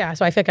 Yeah.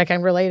 So I think I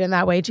can relate in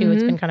that way too.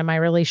 It's been kind of my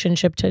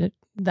relationship to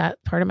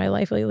that part of my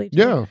life lately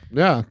too.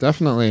 Yeah,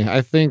 definitely.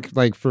 I think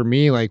like for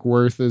me, like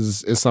worth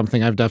is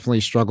something I've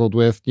definitely struggled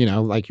with,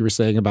 like you were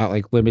saying about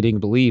like limiting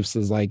beliefs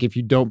is like, if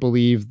you don't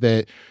believe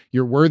that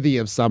you're worthy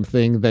of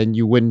something, then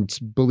you wouldn't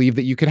believe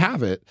that you could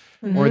have it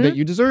or that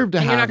you deserve to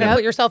have it. You're not going to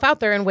put yourself out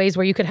there in ways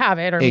where you could have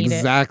it or meet it.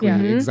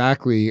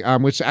 Exactly.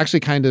 Which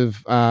actually kind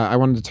of, I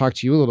wanted to talk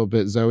to you a little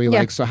bit, Zoe.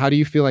 Like, so how do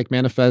you feel like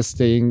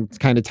manifesting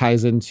kind of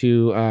ties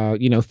into,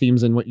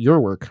 themes in your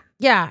work?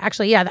 Yeah,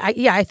 actually.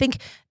 I think,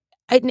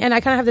 and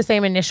I kind of have the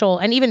same initial,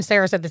 and even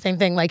Sarah said the same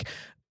thing, like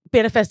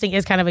manifesting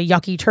is kind of a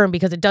yucky term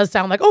because it does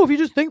sound like, oh, if you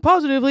just think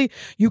positively,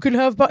 you can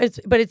have, it's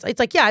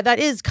like, yeah, that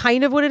is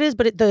kind of what it is.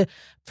 But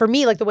for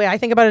me, like the way I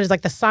think about it is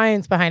like the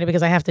science behind it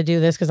because I have to do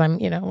this because I'm,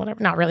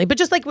 whatever, not really. But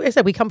just like I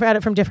said, we come at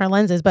it from different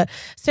lenses. But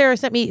Sarah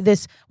sent me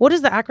this, what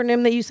is the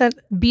acronym that you sent?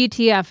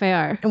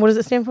 BTFAR. And what does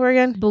it stand for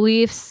again?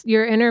 Beliefs.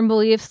 Your inner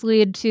beliefs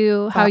lead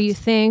to how you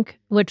think,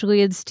 which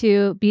leads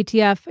to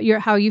BTF,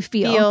 how you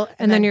feel.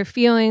 And then your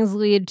feelings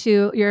lead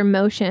to your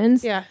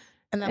emotions. Yeah.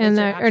 And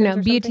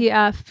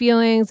BTF,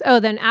 feelings. Oh,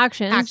 then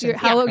actions.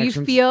 How you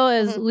feel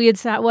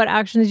leads to what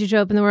actions you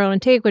show up in the world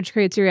and take, which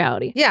creates your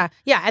reality. Yeah.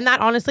 Yeah. And that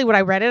honestly, when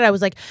I read it, I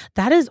was like,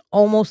 that is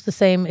almost the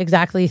same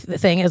exactly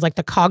thing as like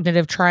the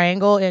cognitive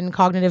triangle in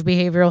cognitive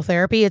behavioral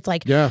therapy. It's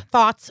like your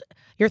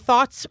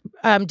thoughts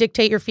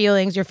dictate your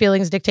feelings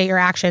dictate your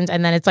actions,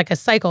 and then it's like a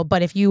cycle.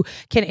 But if you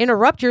can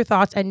interrupt your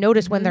thoughts and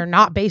notice when they're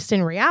not based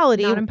in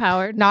reality, not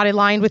empowered, not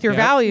aligned with your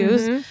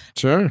values,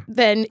 sure,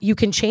 then you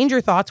can change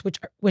your thoughts,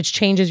 which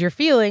changes your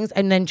feelings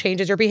and then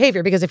changes your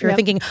behavior. Because if you're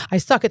thinking, I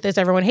suck at this,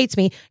 everyone hates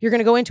me, you're going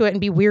to go into it and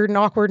be weird and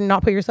awkward and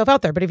not put yourself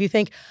out there. But if you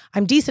think,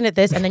 I'm decent at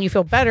this, and then you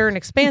feel better and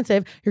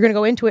expansive, you're going to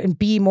go into it and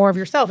be more of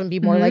yourself and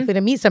be more likely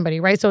to meet somebody,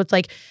 right? So it's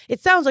like,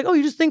 it sounds like, oh,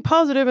 you just think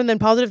positive and then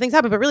positive things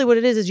happen. But really what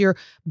it is you're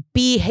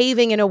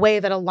behaving in a way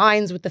that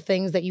aligns with the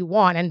things that you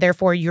want, and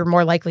therefore you're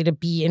more likely to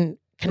be in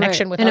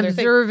connection with and other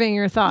observing things.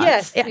 Your thoughts.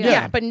 Yes,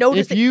 yeah. But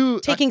notice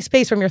taking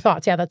space from your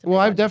thoughts. Yeah, that's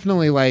I've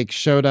definitely like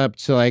showed up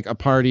to like a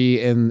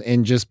party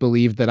and just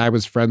believed that I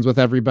was friends with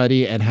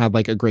everybody and had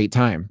like a great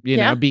time, you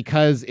know,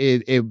 because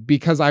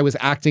because I was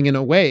acting in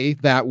a way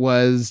that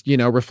was, you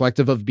know,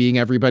 reflective of being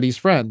everybody's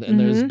friend. And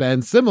there's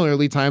been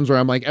similarly times where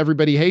I'm like,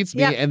 everybody hates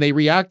me and they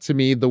react to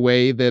me the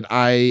way that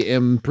I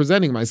am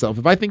presenting myself.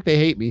 If I think they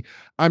hate me,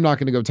 I'm not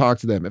going to go talk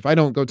to them. If I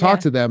don't go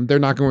talk to them, they're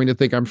not going to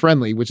think I'm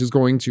friendly, which is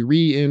going to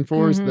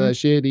reinforce the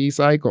shitty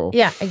cycle.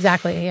 Yeah,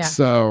 exactly. Yeah.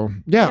 So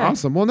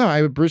awesome. Well, no, I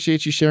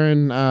appreciate you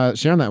sharing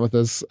that with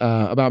us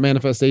about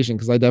manifestation,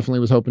 because I definitely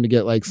was hoping to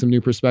get like some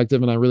new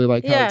perspective, and I really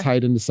like how it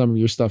tied into some of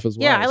your stuff as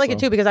well. Yeah, I like it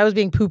too, because I was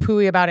being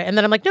poo-pooey about it, and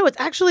then I'm like, no, it's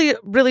actually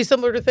really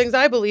similar to things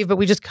I believe, but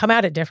we just come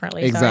at it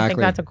differently. Exactly. So I think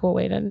that's a cool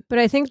way to. But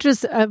I think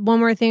just one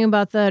more thing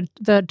about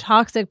the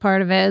toxic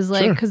part of it is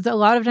like, because a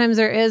lot of times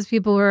there is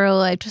people who are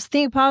like, just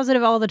think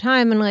positive all the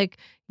time, and like,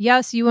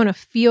 yes, you want to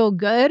feel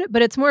good,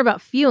 but it's more about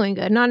feeling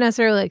good, not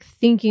necessarily like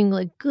thinking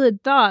like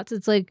good thoughts.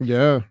 It's like,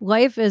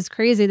 life is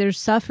crazy. There's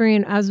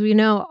suffering, as we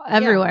know,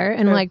 everywhere,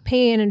 and like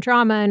pain and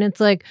trauma. And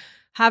it's like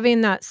having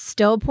that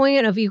still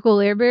point of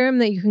equilibrium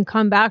that you can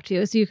come back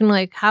to. So you can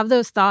like have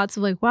those thoughts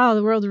of like, wow,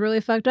 the world's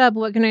really fucked up.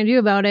 What can I do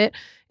about it?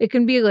 It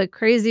can be like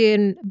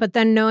crazy. But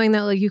then knowing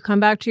that like you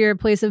come back to your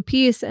place of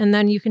peace, and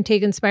then you can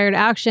take inspired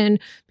action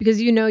because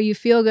you know you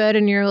feel good,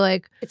 and you're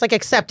like, it's like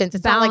acceptance.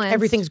 It's not like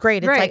everything's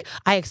great. It's like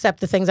I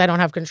accept the things I don't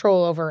have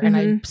control over, and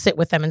I sit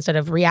with them instead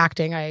of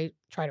reacting. I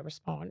try to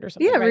respond or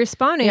something. Yeah,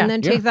 responding, and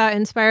then take that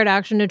inspired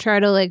action to try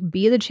to like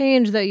be the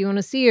change that you want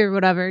to see or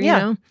whatever, you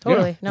know?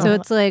 Totally. No, so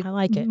it's like, I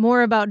like it.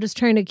 More about just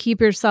trying to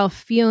keep yourself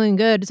feeling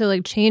good. So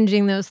like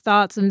changing those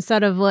thoughts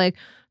instead of like,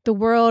 the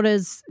world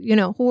is, you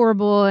know,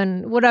 horrible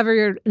and whatever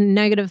your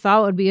negative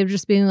thought would be, of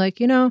just being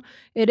like, you know,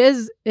 it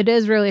is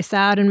really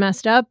sad and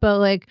messed up, but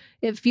like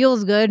it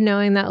feels good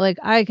knowing that like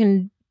I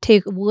can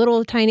take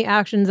little tiny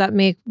actions that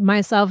make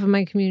myself and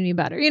my community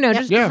better. You know,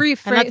 just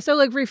reframe. So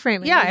like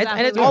reframing. Yeah,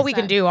 and it's all we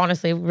can do,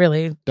 honestly,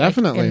 really.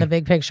 Definitely. Like, in the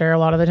big picture a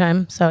lot of the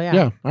time. So yeah.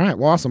 Yeah. All right.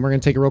 Well, awesome. We're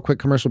going to take a real quick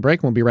commercial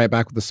break, and we'll be right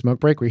back with the smoke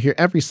break. We're here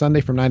every Sunday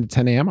from 9 to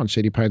 10 a.m. on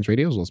Shady Pines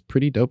Radio, as well as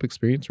Pretty Dope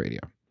Xperience Radio.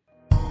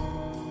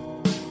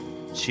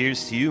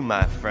 Cheers to you,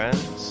 my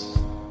friends.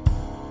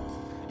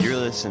 You're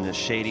listening to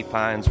Shady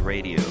Pines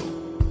Radio.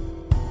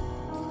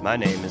 My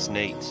name is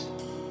Nate.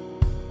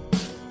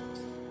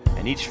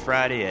 And each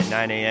Friday at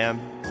 9 a.m.,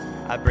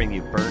 I bring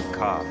you burnt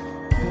coffee.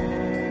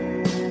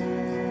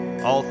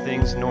 All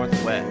things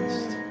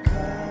Northwest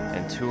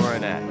and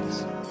touring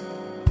acts.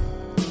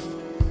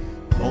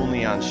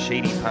 Only on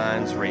Shady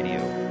Pines Radio.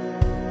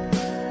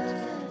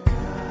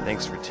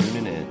 Thanks for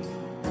tuning in.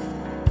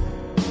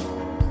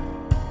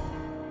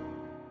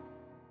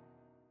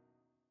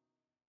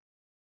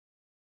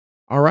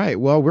 All right.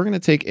 Well, we're going to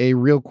take a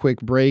real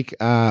quick break,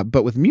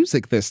 but with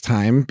music this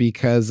time,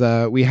 because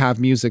we have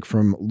music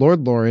from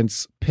Lord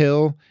Lawerence,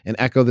 Pill, and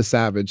Echo the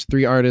Savage,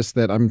 3 artists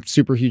that I'm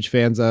super huge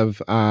fans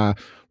of.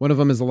 One of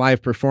them is a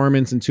live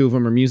performance, and 2 of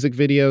them are music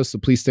videos. So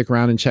please stick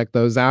around and check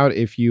those out.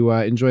 If you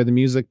enjoy the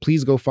music,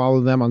 please go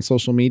follow them on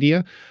social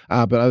media.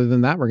 But other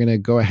than that, we're going to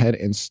go ahead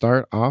and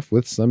start off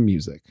with some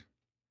music.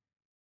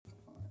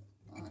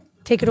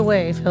 Take it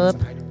away,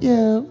 Philip.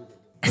 Yeah.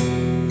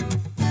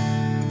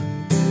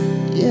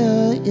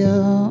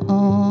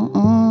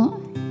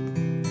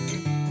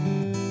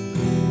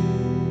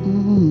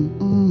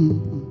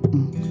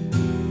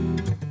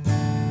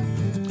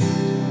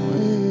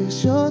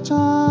 Waste your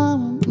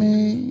time with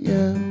me,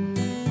 yeah.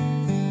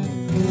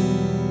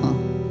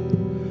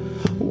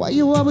 Why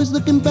you always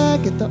looking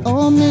back at the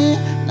old me?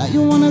 Now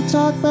you wanna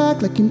talk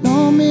back like you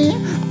know me.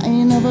 I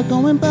ain't never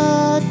going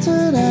back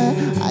to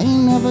that. I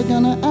ain't never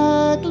gonna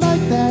act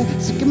like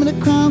that. So give me the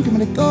crown, give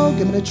me the gold,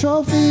 give me the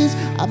trophies.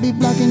 I'll be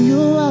blocking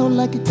you out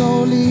like a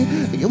goalie.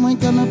 You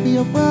ain't gonna be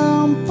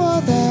around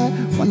for that.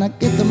 When I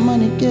get the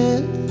money,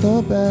 get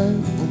the bag.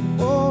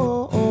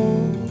 Oh, oh,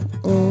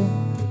 oh, oh.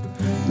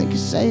 Think you're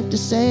safe to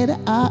say that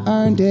I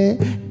earned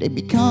it. They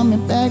be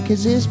coming back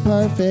cause it's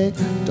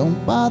perfect.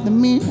 Don't bother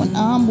me when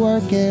I'm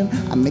working.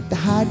 I make the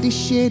hottest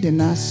shit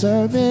and I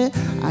serve it.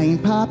 I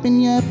ain't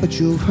popping yet, but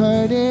you've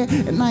heard it.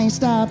 And I ain't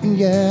stopping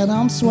yet,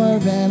 I'm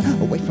swerving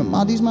away from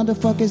all these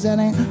motherfuckers that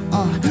ain't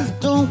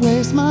Don't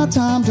waste my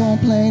time, don't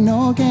play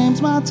no games.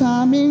 My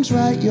timing's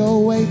right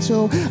your way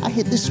too. I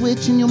hit the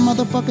switch and you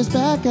motherfuckers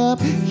back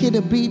up. Hit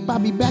a beat, I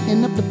be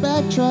backing up the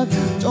back truck.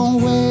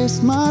 Don't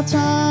waste my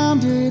time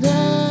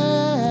today.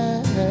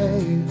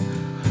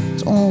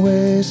 Don't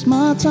waste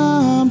my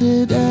time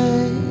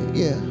today.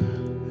 Yeah.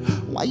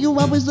 Why you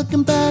always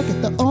looking back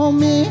at the old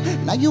me?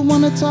 Now you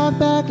wanna talk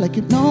back like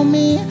you know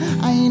me.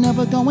 I ain't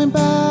never going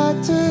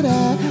back to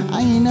that.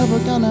 I ain't never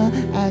gonna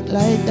act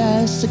like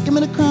that. So give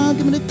me the crown,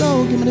 give me the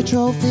gold, give me the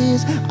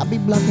trophies. I'll be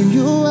blocking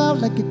you out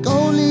like a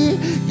goalie.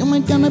 You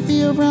ain't gonna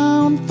be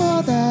around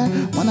for that.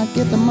 When I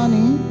get the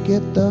money,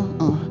 get the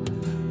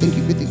Think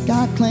you really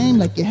got claim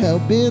like you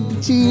helped build the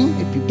team.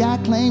 If you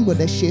got claim, well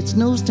that shit's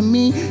news to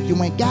me. You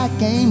ain't got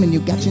game and you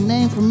got your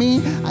name from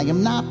me. I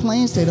am not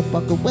playing, stay the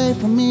fuck away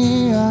from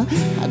me.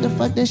 How the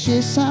fuck that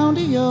shit sound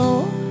to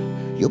you?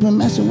 You been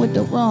messing with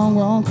the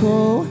wrong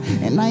crew.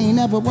 And I ain't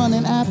ever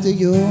running after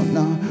you,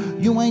 no.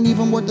 You ain't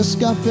even worth the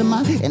scuff in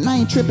my. And I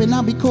ain't tripping,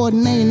 I'll be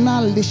coordinating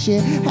all of this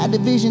shit. Had the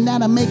vision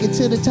that I make it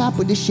to the top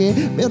of this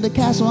shit. Build a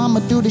castle,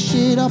 I'ma do the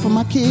shit off of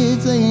my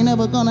kids. They ain't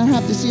ever gonna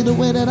have to see the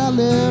way that I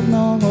live,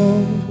 no.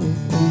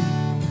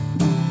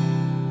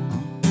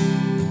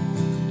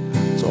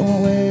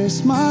 Don't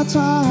waste my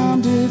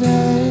time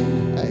today.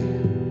 Hey.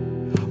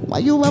 Why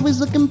you always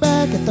looking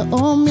back at the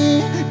old me?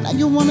 Now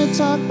you wanna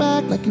talk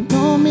back like you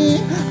know me.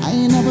 I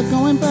ain't never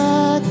going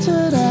back to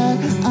that.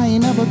 I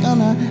ain't never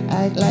gonna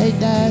act like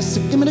that.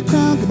 So give me the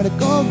crown, give me the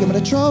gold, give me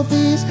the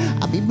trophies.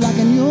 I'll be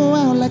blocking you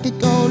out like a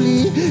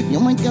goalie. You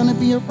ain't gonna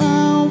be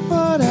around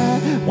for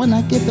that. When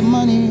I get the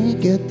money,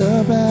 get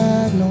the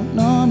bag. No,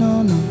 no,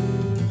 no, no.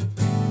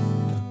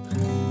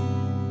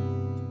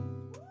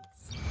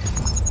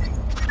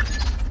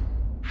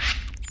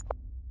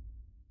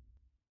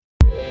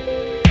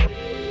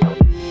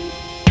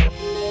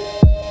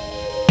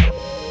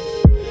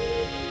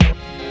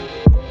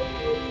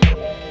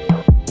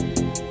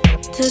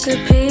 Took a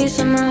piece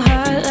of my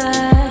heart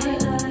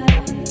like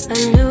I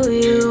knew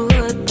you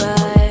would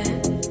buy.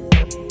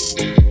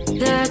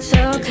 That's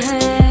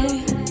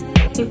okay,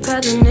 you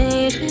probably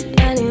need it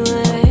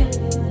anyway.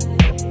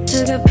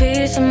 Took a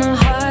piece of my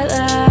heart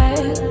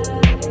like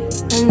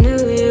I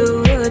knew you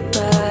would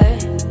buy.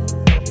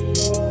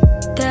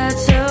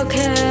 That's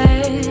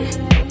okay,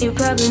 you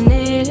probably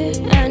need it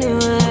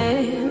anyway.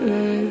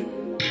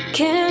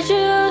 Can't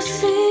you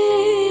see?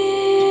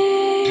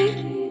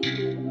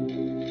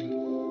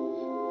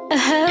 I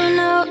have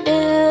no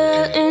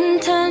ill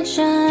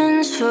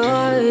intentions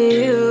for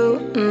you.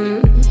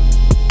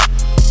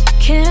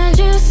 Can't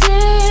you see?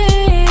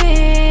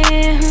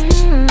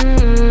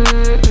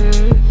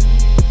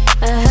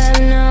 I have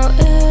no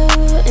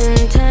ill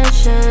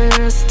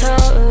intentions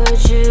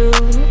towards you.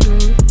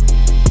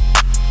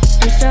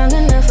 I'm strong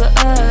enough for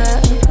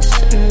us.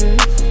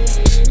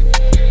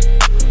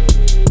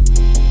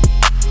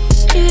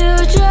 You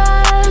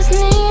just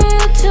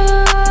need to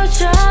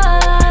trust.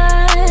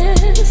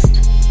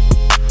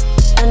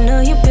 I know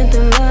you've been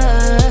through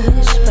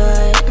much,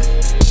 but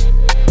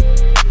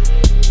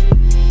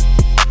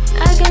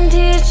I can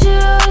teach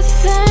you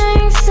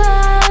things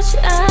such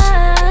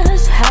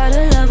as how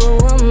to love a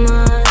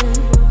woman,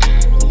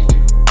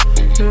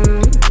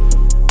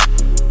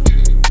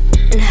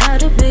 and how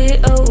to be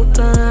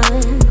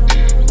open.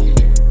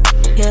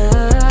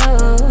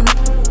 Yeah.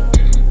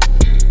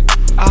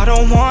 I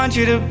don't want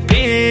you to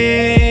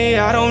be,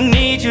 I don't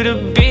need you to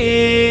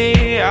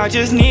be, I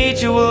just need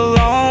you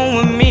alone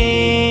with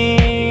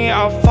me.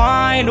 I'll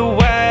find a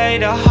way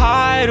to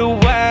hide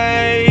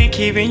away,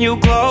 keeping you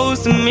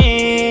close to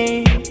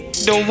me.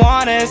 Don't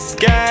wanna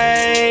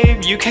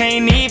escape, you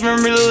can't even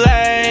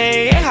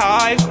relate how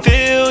I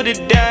feel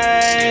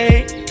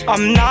today.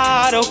 I'm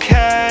not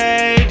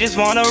okay, just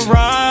wanna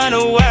run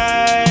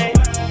away.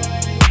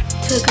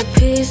 Took a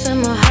piece of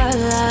my heart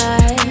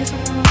like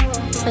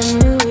I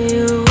knew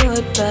you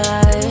would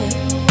buy.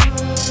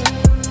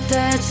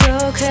 That's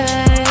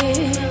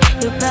okay,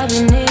 you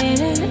probably need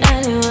it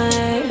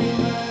anyway.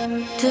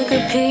 Took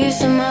a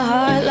piece of my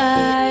heart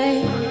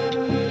like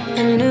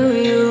I knew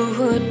you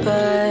would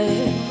buy.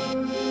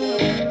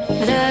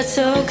 That's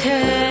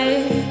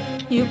okay,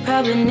 you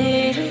probably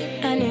need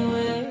it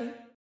anyway.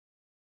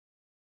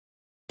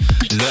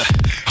 Look,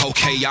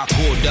 okay, I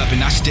pulled up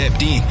and I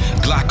stepped in.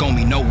 Glock on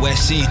me, no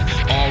West End.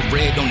 All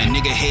red on the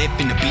nigga head,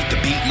 finna beat the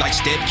beat like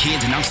step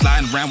kids. And I'm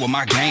sliding around with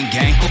my gang.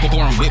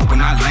 Foreign whip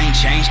when I lane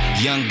change.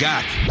 Young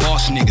guy,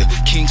 boss nigga,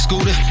 King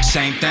Scooter,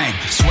 same thing.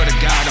 Swear to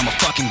God, I'm a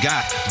fucking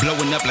god.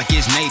 Blowing up like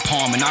it's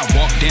napalm and I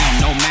walk down,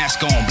 no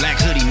mask on. Black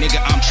hoodie, nigga,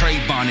 I'm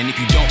Trayvon. And if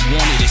you don't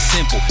want it, it's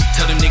simple.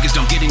 Tell them niggas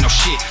don't get in no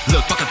shit.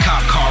 Look, fuck a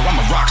cop car, I'm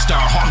a rock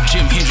star. I'm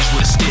Jim Hendrix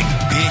with a stick,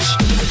 bitch.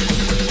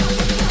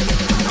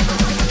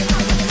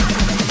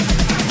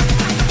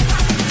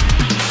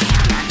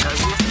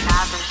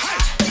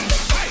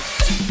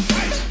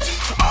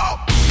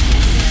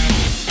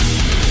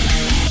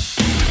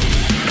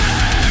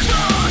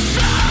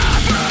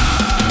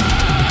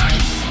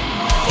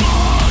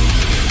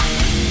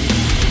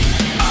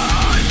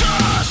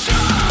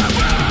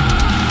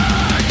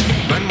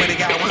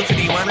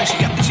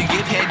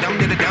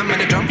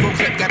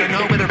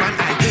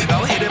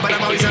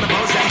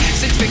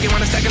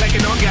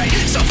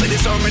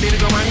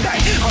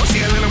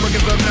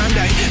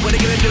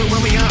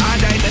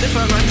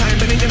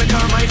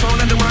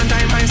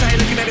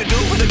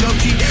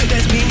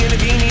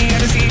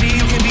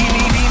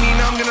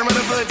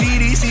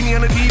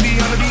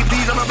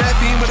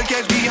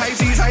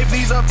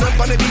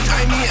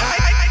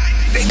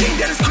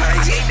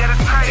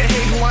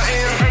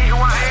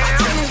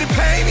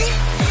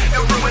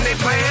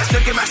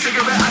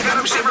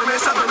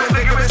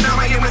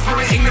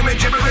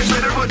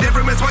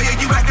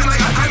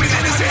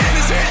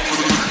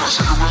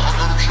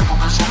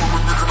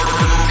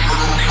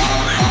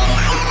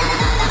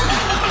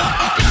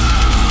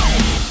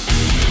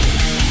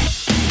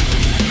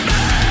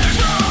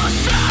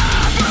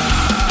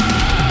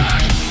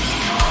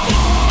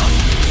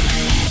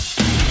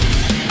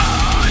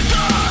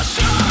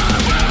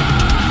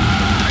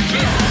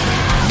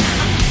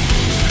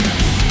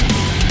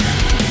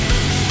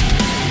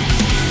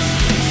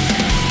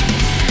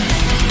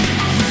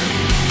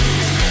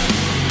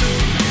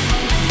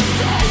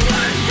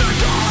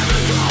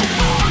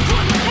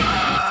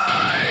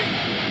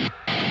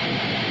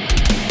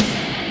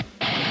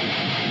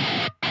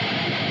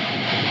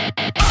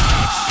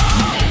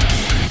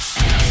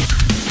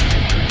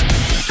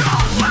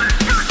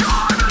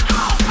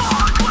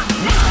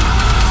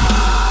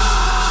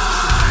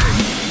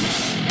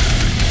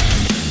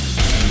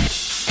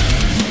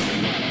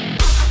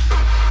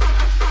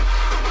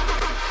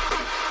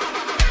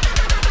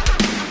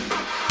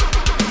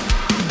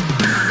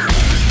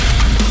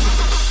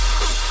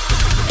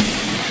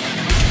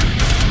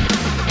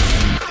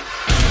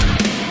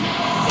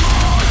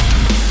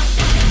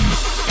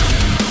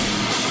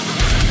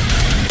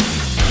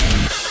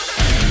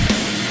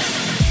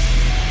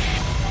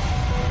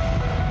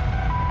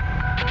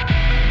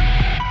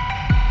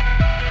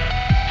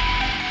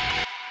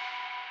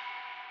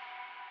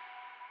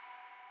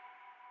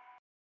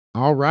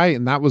 All right.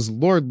 And that was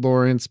Lord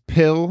Lawerence,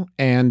 Pill,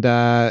 and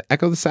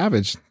Echo the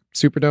Savage.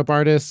 Super dope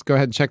artists. Go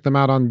ahead and check them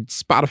out on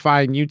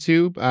Spotify and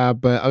YouTube.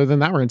 But other than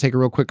that, we're going to take a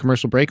real quick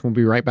commercial break, and we'll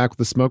be right back with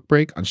the Smoke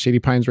Break on Shady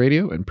Pines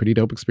Radio and Pretty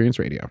Dope Xperience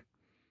Radio.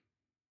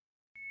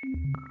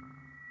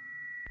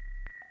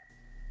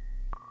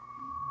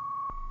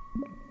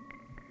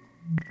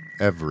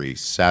 Every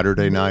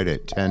Saturday night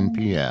at 10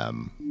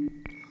 p.m.,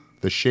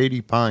 the Shady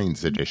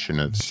Pines edition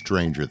of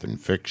Stranger Than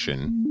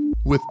Fiction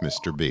with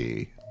Mr.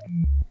 B.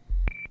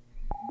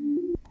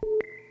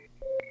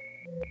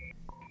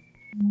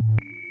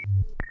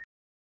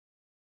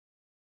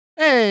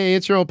 Hey,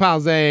 it's your old pal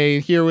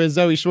Zay here with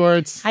Zoe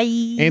Schwartz. Hi.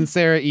 And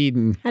Sera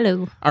Eden.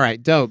 Hello. All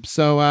right, dope.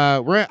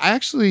 So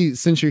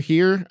since you're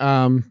here,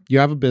 you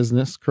have a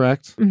business,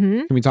 correct?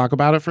 Mm-hmm. Can we talk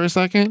about it for a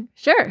second?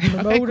 Sure.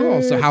 Okay,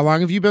 cool. So how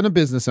long have you been a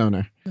business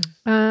owner?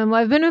 Well,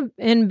 I've been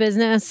in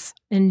business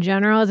in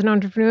general as an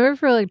entrepreneur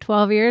for like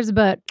 12 years,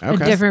 but a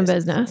different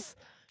business.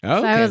 Okay.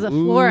 So I was a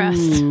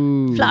florist.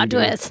 Ooh. Plot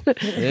twist.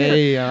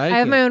 Hey, I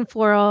have my own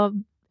floral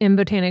and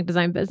botanic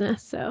design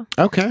business. So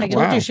okay, I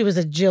told you she was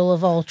a Jill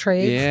of all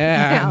trades.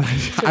 Yeah,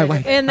 I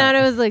like. And then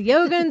I was like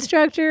yoga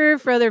instructor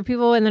for other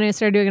people, and then I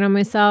started doing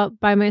it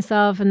by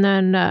myself, and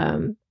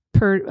then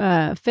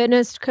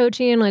fitness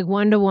coaching like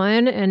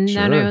 1-to-1, and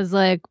then I was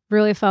like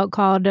really felt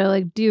called to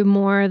like do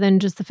more than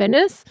just the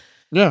fitness.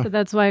 Yeah. So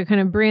that's why I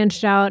kind of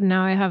branched out, and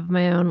now I have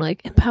my own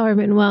like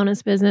empowerment and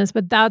wellness business,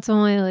 but that's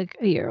only like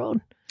a year old.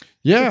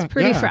 Yeah, it's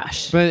pretty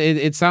fresh. But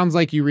it sounds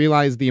like you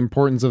realize the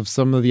importance of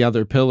some of the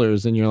other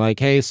pillars, and you're like,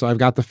 hey, so I've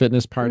got the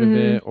fitness part of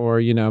it, or,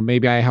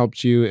 maybe I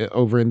helped you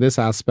over in this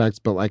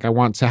aspect, but like I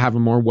want to have a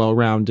more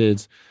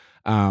well-rounded,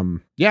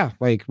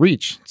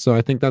 reach. So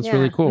I think that's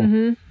really cool.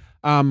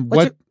 Mm-hmm.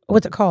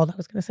 What's it called? I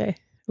was going to say.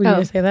 Were you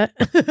going to say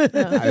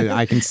that?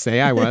 I can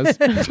say I was.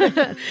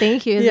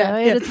 Thank you. Yeah.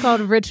 It's called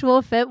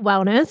Ritual Fit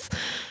Wellness.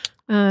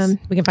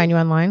 We can find you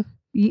online.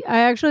 I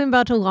actually am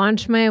about to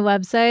launch my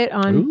website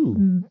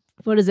on...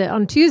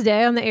 on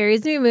Tuesday on the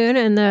Aries new moon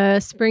and the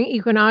spring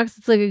equinox.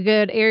 It's like a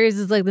good, Aries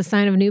is like the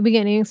sign of new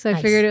beginning. So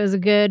I figured it was a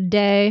good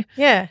day.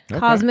 Yeah.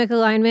 Cosmic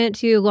alignment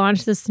to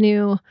launch this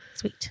new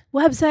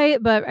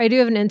website. But I do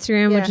have an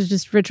Instagram, which is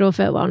just Ritual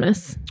Fit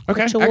Wellness.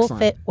 Okay. Ritual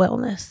excellent. Fit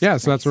Wellness. Yeah.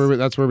 So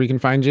that's where we can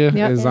find you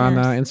is on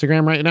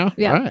Instagram right now.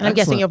 Yeah. Right, and I'm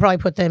guessing you'll probably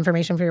put the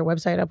information for your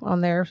website up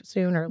on there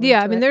soon. Or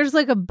there's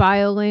like a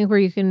bio link where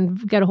you can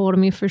get a hold of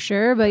me for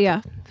sure. But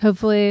yeah,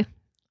 hopefully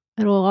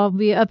it'll all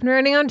be up and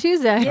running on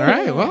Tuesday. All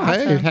right. Well,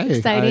 hey.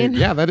 Exciting.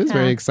 That is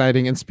very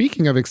exciting. And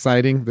speaking of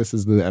exciting, this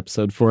is the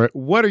episode for it.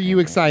 What are you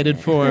excited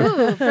for?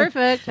 Ooh,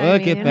 perfect.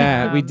 Look at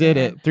that. We did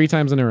it 3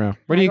 times in a row.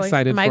 What are you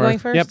excited for? Am I going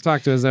first? Yep.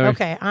 Talk to us, Zoe.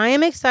 Okay. I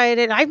am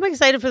excited. I'm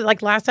excited for,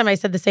 like last time I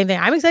said the same thing.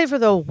 I'm excited for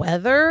the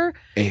weather.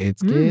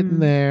 It's getting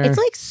there. It's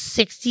like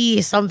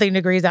 60 something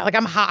degrees out. Like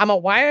I'm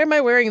hot. Why am I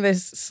wearing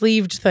this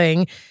sleeved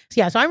thing?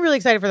 So I'm really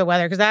excited for the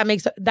weather because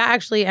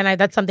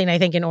that's something I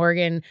think in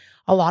Oregon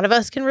a lot of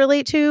us can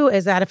relate to,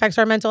 is that affects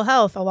our mental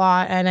health a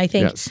lot. And I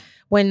think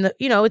when,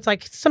 it's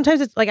like,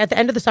 sometimes it's like at the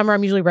end of the summer,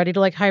 I'm usually ready to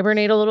like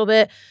hibernate a little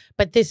bit.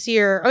 But this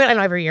year, I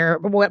know every year,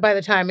 by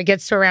the time it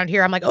gets to around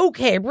here, I'm like,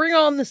 okay, bring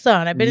on the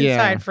sun. I've been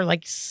inside for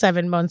like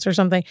 7 months or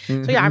something.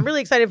 Mm-hmm. So I'm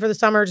really excited for the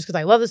summer just because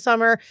I love the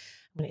summer.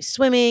 When it's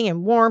swimming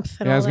and warmth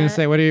and all that. I was going to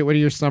say, what are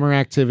your summer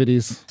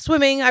activities?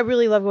 Swimming. I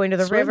really love going to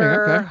the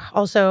river. Okay.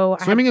 Also,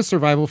 swimming is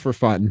survival for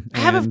fun. I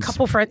have a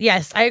couple friends.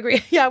 Yes, I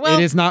agree. Yeah, well,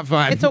 it is not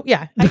fun.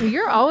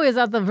 You're always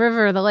at the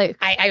river or the lake.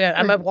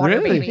 I'm a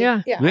water baby.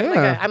 Yeah.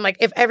 I'm like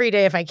if every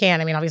day if I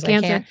can. I mean, obviously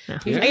Cancer. I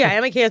can't. Yeah,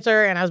 I'm a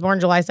Cancer, and I was born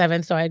July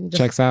 7th, so I just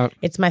checks out.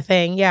 It's my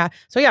thing. Yeah.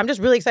 So I'm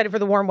just really excited for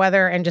the warm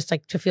weather and just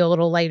like to feel a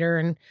little lighter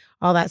and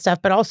all that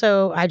stuff. But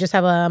also, I just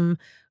have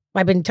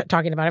I've been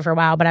talking about it for a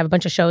while, but I have a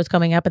bunch of shows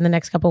coming up in the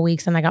next couple of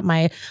weeks, and I got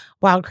my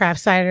Wildcraft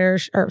cider.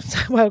 What's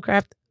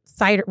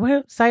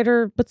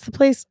the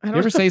place? I don't You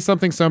ever say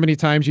something so many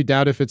times you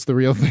doubt if it's the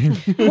real thing?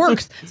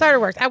 Cider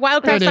Works at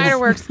Wildcraft Cider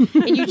Works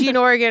in Eugene,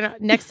 Oregon,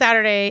 next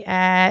Saturday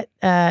at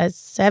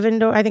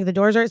 7. I think the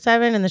doors are at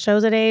 7 and the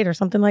show's at 8 or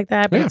something like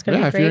that. But it's gonna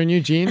be if great. you're in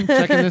Eugene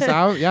checking this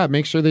out,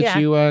 make sure that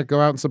you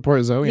go out and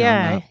support Zoe.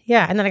 on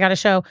that. And then I got a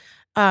show.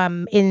 I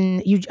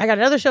got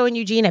another show in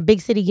Eugene at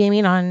Big City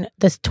Gaming on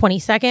this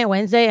 22nd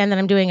Wednesday, and then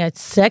I'm doing a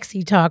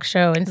sexy talk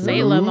show in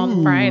Salem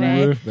on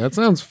Friday. That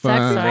sounds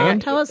fun.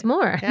 Tell us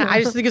more. Yeah,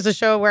 I just think it's a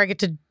show where I get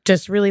to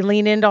just really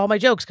lean into all my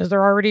jokes because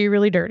they're already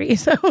really dirty.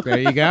 So there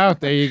you go.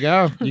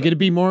 You get to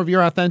be more of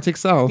your authentic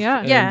self.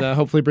 And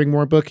hopefully bring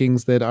more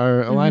bookings that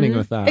are aligning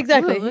with that.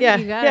 Exactly. Ooh, Look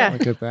at that.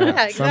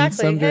 Yeah, exactly.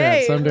 Some do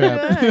it.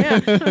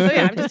 So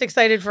I'm just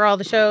excited for all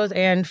the shows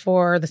and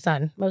for the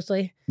sun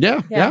mostly.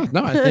 Yeah.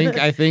 No,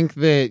 I think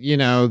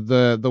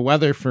that, the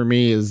weather for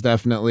me is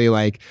definitely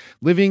like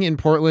living in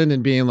Portland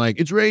and being like,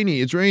 it's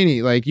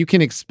rainy. Like you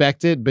can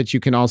expect it, but you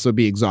can also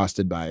be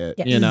exhausted by it.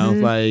 Yes.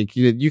 Like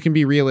you can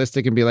be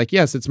realistic and be like,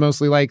 yes, it's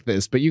mostly like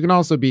this, but you can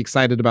also be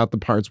excited about the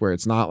parts where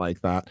it's not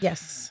like that.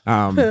 Yes.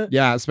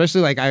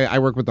 Especially like I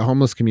work with the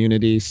homeless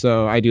community.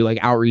 So I do like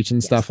outreach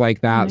and stuff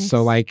like that. Nice.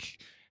 So like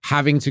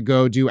having to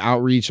go do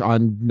outreach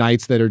on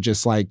nights that are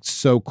just like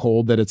so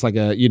cold that it's like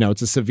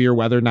it's a severe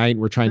weather night.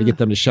 We're trying to get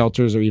them to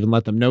shelters or even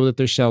let them know that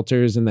there's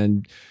shelters. And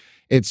then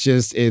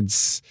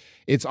it's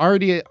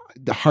already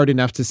hard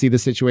enough to see the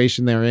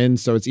situation they're in.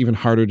 So it's even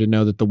harder to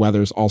know that the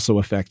weather's also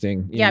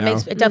affecting. You know?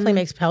 It definitely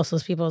makes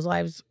houseless people's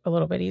lives a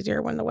little bit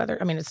easier when the weather,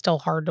 I mean, it's still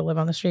hard to live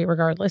on the street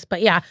regardless,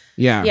 but yeah,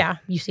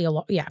 you see a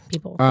lot,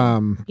 people.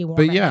 Be warm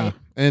but yeah. Night.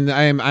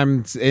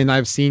 And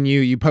I've seen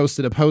you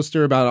posted a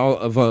poster about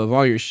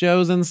all your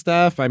shows and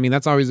stuff. I mean,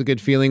 that's always a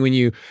good feeling when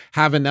you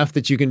have enough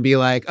that you can be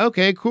like,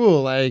 okay,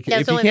 cool. Like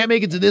if you can't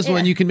make it to this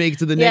one, you can make it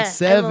to the next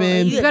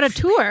 7. You got a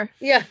tour.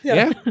 Yeah,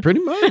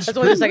 pretty much. That's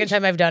only the second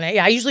time I've done it.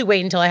 Yeah, I usually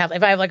wait until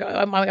if I have like,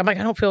 I'm like,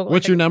 I don't feel.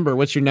 What's your number?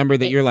 What's your number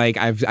that you're like,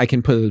 I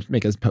can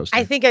make a poster?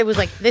 I think I was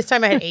like, this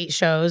time I had 8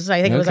 shows.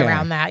 I think it was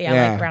around that.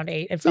 Yeah, like around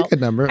 8. It felt a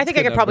good number. I think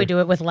I could probably do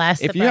it with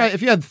less. If you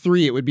had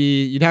 3, it would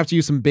be, you'd have to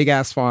use some big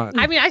ass font.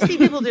 I mean, I see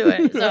people do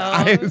it. So.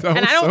 I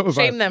don't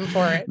shame them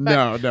for it.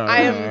 No.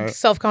 I am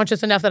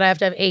self-conscious enough that I have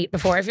to have 8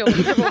 before I feel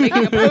comfortable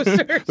making a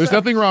poster. There's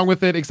nothing wrong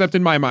with it, except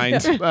in my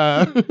mind.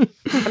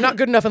 I'm not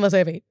good enough unless I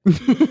have 8.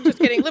 Just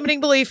kidding.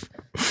 Limiting belief.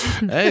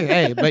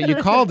 Hey, but you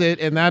called it,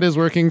 and that is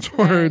working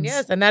towards.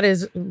 And that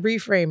is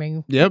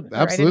reframing. Yep,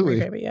 absolutely. I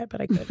didn't reframe it yet,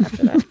 but I could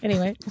after that.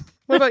 Anyway,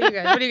 what about you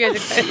guys? What are you guys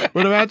excited about?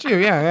 What about you?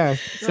 Yeah.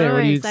 Sarah,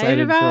 what are you excited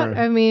about? For?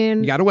 I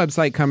mean, you got a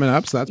website coming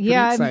up, so that's pretty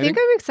exciting. I think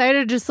I'm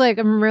excited. Just like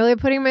I'm really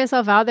putting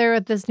myself out there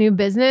with this new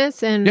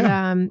business,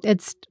 and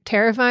it's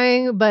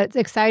terrifying, but it's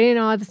exciting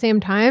all at the same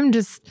time.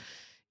 Just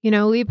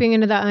leaping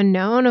into the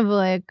unknown of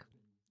like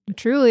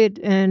truly,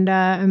 and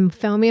I'm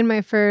filming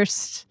my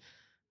first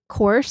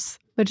course.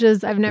 Which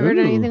is, I've never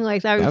done anything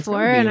like that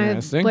before. And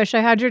I wish I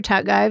had your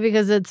tech guy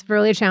because it's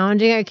really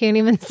challenging. I can't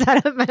even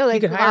set up my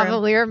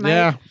lavalier mic.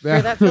 Yeah.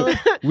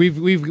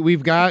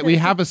 We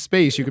have a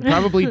space. You could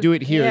probably do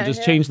it here.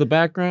 Just change the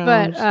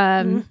background.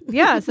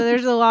 But so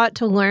there's a lot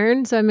to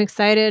learn. So I'm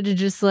excited to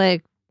just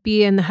like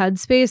be in the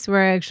headspace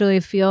where I actually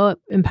feel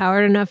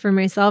empowered enough for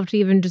myself to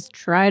even just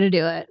try to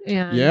do it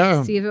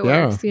and see if it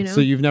works.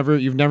 So you've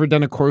never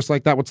done a course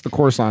like that? What's the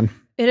course on?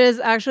 It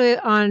is actually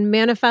on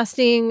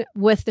manifesting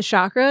with the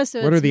chakra.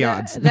 So what are the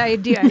odds? The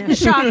idea,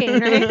 shocking,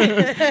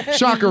 right?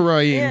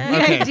 Chakra-roying.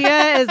 The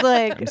idea is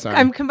like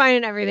I'm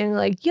combining everything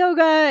like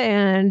yoga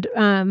and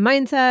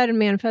mindset and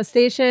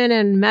manifestation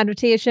and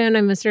meditation.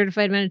 I'm a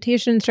certified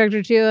meditation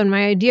instructor too. And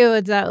my idea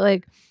is that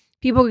like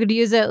people could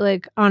use it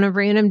like on a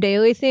random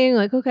daily thing.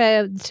 Like,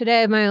 okay,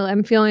 today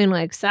I'm feeling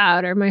like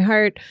sad or my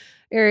heart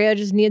area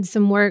just needs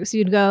some work. So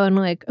you'd go and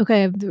like,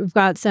 okay, we've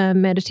got some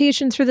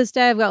meditations for this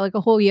day. I've got like a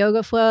whole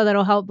yoga flow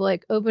that'll help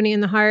like opening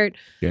the heart.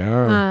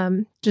 Yeah.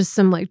 Just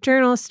some like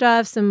journal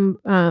stuff, some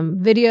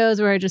videos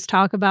where I just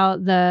talk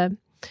about the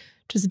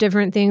just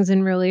different things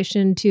in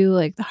relation to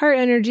like the heart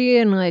energy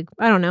and like,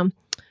 I don't know.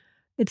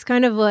 It's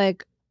kind of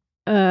like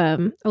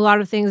a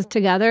lot of things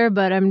together,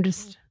 but I'm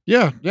just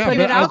put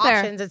it out there.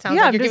 Options, it sounds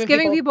like I'm just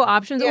giving people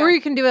options. Or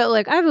you can do it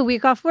like, I have a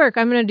week off work.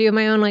 I'm going to do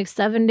my own like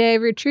 7-day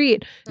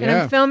retreat. And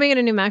I'm filming it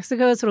in New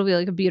Mexico, so it'll be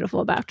like a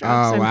beautiful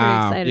backdrop. So I'm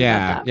pretty excited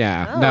about that.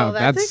 Yeah. Oh, no,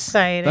 that's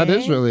exciting. That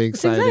is really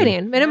exciting. It's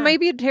exciting. And it might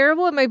be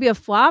terrible, it might be a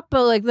flop,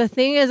 but like the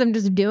thing is I'm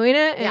just doing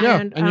it.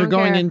 And you're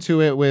going into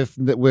it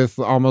with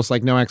almost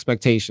like no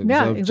expectations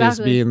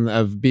just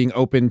being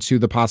open to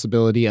the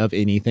possibility of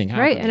anything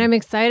happening. Right. And I'm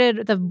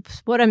excited.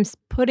 What I'm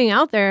putting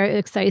out there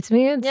excites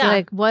me. It's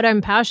like what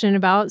I'm passionate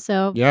about.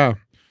 So yeah.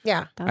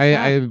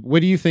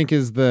 What do you think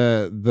is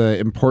the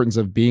importance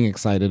of being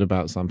excited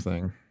about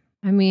something?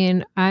 I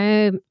mean,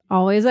 I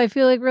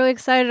feel like really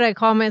excited. I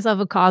call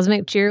myself a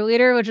cosmic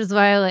cheerleader, which is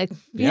why I like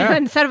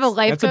instead of a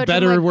life coach. That's a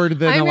better word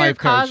than a life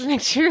coach. I'm a cosmic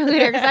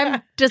cheerleader because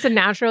I'm just a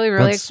naturally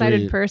really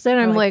excited person.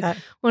 I'm like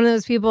one of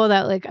those people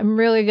that like I'm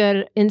really good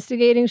at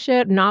instigating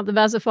shit, not the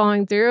best at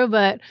following through,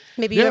 but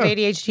maybe you have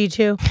ADHD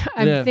too.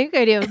 I think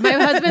I do. My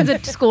husband's a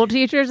school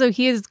teacher, so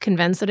he's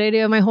convinced that I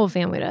do. My whole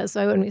family does,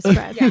 so I wouldn't be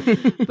surprised.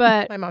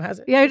 But my mom has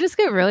it. Yeah, I just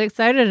get really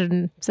excited,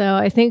 and so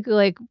I think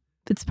like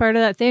it's part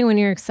of that thing when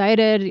you're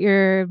excited.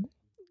 You're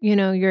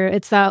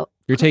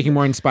taking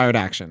more inspired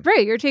action.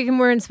 Right. You're taking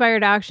more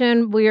inspired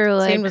action. We are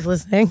like... Shane was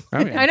listening. Oh,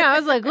 yeah. I know. I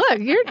was like, look,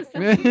 you're...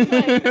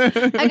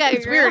 I got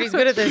It's weird. He's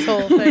good at this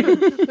whole thing.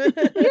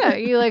 Yeah.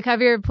 You like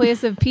have your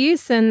place of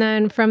peace. And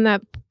then from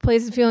that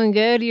place of feeling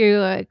good, you're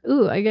like,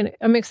 ooh,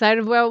 I'm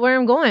excited about where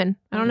I'm going.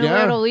 I don't know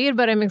where it'll lead,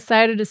 but I'm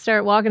excited to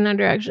start walking that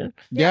direction.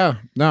 Yeah.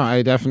 No,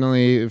 I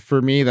definitely,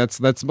 for me,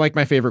 that's like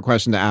my favorite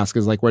question to ask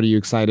is like, what are you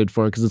excited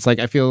for? Because it's like,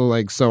 I feel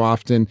like so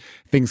often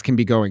things can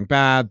be going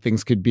bad.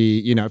 Things could be,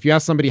 if you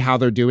ask somebody how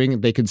they're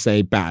doing, they could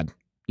say bad.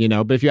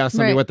 But if you ask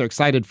somebody what they're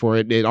excited for,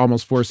 it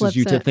almost forces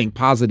you to think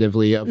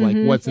positively of like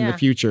what's in the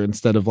future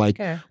instead of like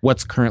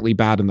what's currently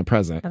bad in the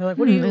present. And they're like,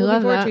 what are you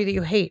looking forward to that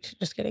you hate?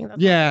 Just kidding.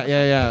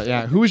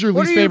 Yeah. Who is your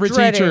least favorite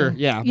teacher?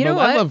 Yeah. You know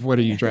what? I love what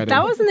are you dreading?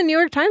 That was in the New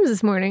York Times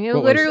this morning. It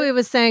literally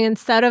was saying,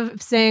 instead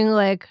of saying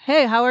like,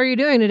 hey, how are you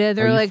doing today?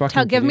 They're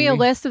like, give me a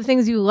list of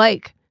things you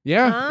like.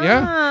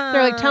 Yeah.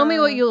 They're like, tell me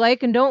what you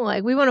like and don't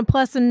like. We want a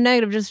plus and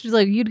negative, just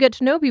like you'd get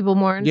to know people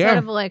more instead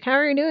of like, how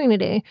are you doing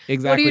today?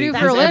 Exactly. What do you do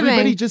for a living?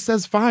 Everybody just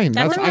says fine.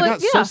 I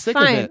got so sick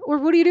of it. Or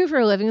what do you do for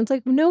a living? It's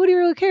like nobody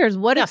really cares.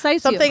 What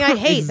excites you? Something I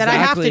hate that I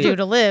have to do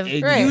to live.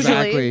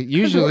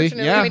 Usually,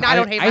 yeah. I mean, I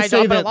don't hate my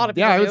job, but a lot of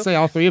people I would say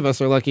all three of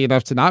us are lucky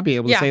enough to not be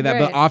able to say that.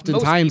 But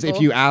oftentimes, if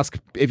you ask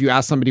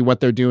somebody what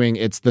they're doing,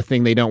 it's the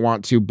thing they don't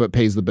want to, but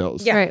pays the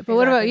bills. Yeah, right. But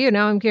what about you?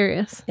 Now I'm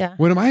curious. Yeah.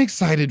 What am I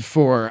excited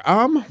for?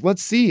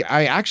 Let's see.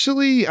 I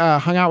actually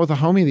hung out with a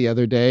homie the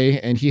other day,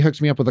 and he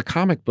hooked me up with a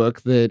comic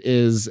book that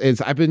is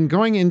I've been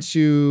going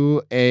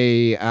into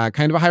a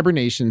kind of a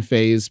hibernation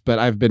phase, but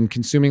I've been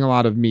consuming a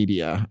lot of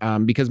media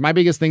because my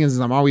biggest thing is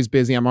I'm always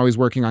busy. I'm always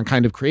working on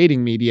kind of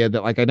creating media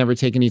that like I never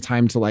take any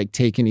time to like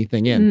take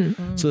anything in.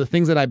 Mm-hmm. So the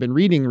things that I've been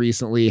reading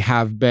recently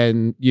have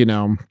been,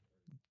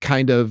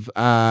 kind of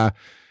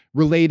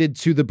related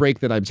to the break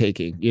that I'm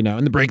taking,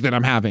 and the break that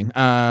I'm having.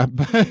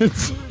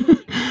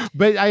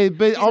 But He's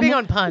big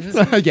on puns.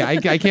 Yeah,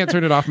 I can't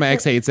turn it off. My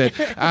ex hates it.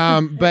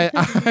 But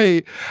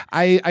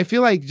I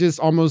feel like just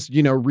almost,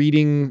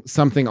 reading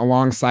something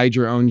alongside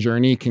your own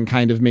journey can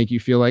kind of make you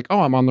feel like,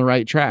 oh, I'm on the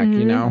right track,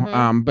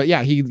 Mm-hmm. But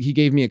yeah, he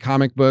gave me a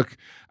comic book.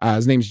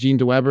 His name's Gene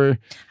DeWeber.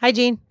 Hi,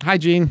 Gene. Hi,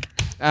 Gene.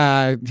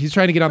 He's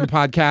trying to get on the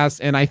podcast,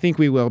 and I think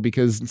we will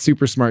because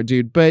super smart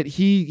dude. But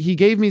he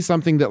gave me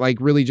something that like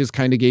really just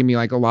kind of gave me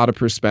like a lot of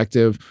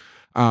perspective.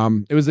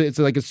 It's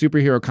like a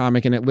superhero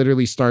comic, and it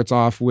literally starts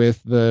off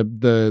with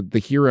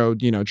the hero,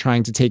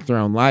 trying to take their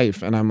own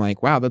life. And I'm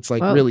like, wow, that's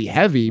like really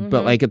heavy. Mm-hmm.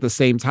 But like at the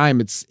same time,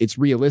 it's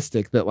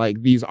realistic that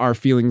like these are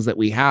feelings that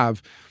we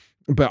have.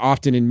 But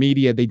often in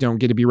media, they don't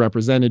get to be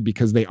represented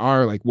because they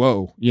are like,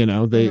 whoa,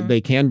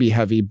 they can be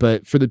heavy.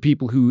 But for the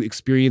people who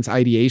experience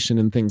ideation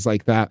and things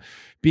like that,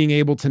 being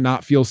able to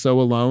not feel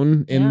so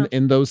alone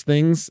in those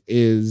things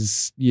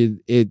it's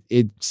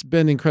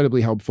been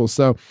incredibly helpful.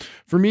 So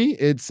for me,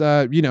 it's,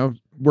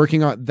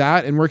 working on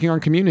that and working on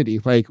community.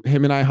 Like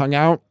him and I hung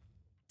out.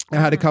 I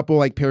had a couple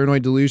like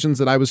paranoid delusions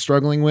that I was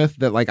struggling with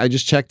that like I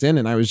just checked in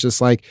and I was just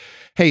like,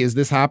 hey, is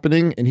this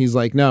happening? And he's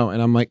like, no. And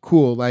I'm like,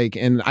 cool. Like,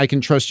 and I can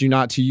trust you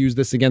not to use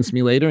this against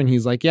me later. And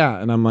he's like, yeah.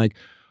 And I'm like,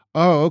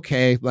 oh,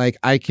 okay. Like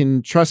I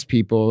can trust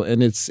people,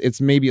 and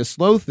it's maybe a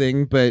slow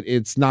thing, but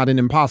it's not an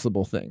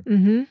impossible thing.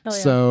 Mm-hmm. Oh,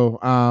 So,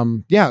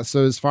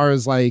 so as far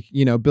as like,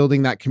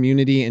 building that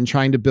community and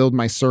trying to build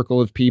my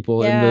circle of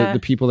people and the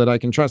people that I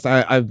can trust,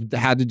 I've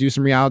had to do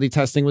some reality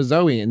testing with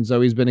Zoe, and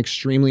Zoe's been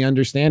extremely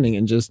understanding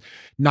and just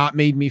not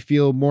made me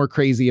feel more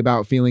crazy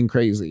about feeling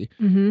crazy.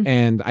 Mm-hmm.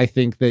 And I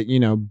think that,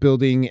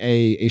 building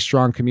a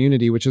strong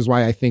community, which is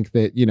why I think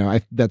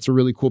that, that's a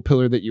really cool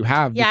pillar that you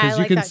have, because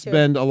you can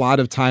spend a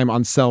lot of time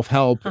on self-help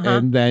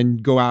and then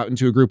go out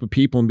into a group of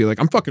people and be like,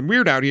 I'm fucking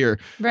weird out here,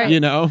 right?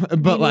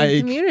 But like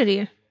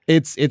community,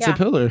 it's a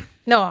pillar.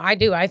 No, I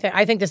do. I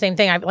think the same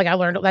thing. I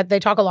learned that they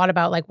talk a lot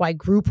about like why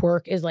group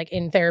work is like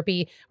in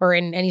therapy or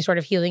in any sort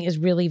of healing is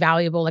really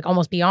valuable, like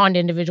almost beyond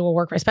individual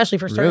work, especially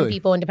for certain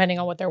people and depending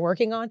on what they're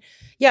working on.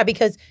 Yeah,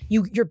 because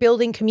you're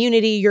building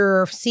community,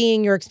 you're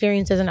seeing your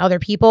experiences in other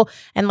people,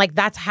 and like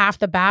that's half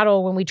the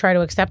battle when we try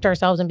to accept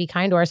ourselves and be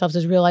kind to ourselves,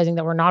 is realizing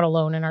that we're not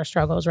alone in our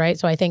struggles, right?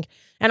 So I think,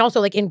 and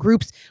also like in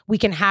groups, we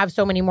can have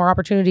so many more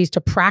opportunities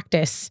to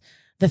practice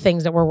the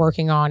things that we're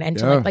working on, and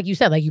to like you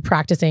said, like you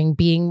practicing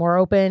being more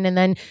open and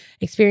then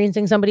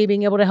experiencing somebody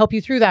being able to help you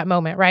through that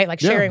moment, right? Like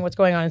sharing what's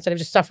going on instead of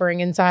just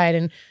suffering inside.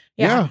 And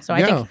so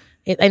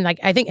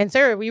I think and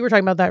Sarah, we were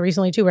talking about that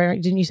recently too,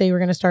 right? Didn't you say you were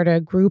going to start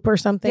a group or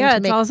something? Yeah,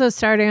 it's also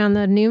starting on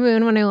the new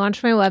moon when I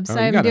launch my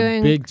website. I'm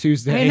doing a big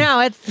Tuesday. I know,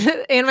 it's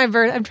and my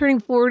birth. I'm turning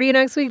 40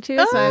 next week too,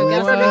 so I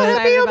forgot.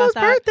 Happy almost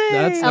birthday.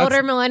 That's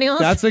elder millennials.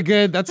 That's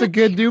a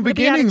good new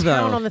beginning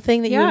though. On the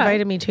thing that you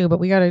invited me to, but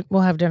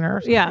we'll have dinner.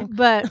 Or something. Yeah,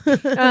 but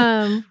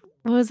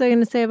what was I going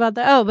to say about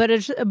that? Oh, but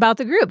it's about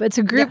the group. It's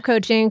a group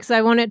coaching because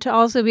I want it to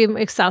also be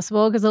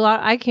accessible, because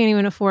I can't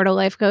even afford a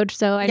life coach,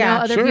 so I know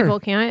other people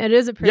can't. It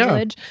is a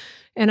privilege.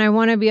 And I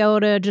want to be able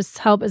to just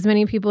help as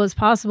many people as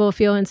possible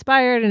feel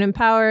inspired and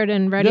empowered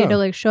and ready to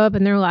like show up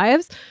in their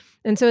lives.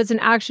 And so it's an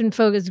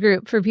action-focused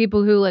group for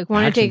people who like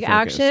want to take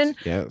action,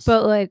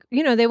 but like,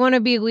 they want to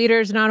be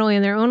leaders not only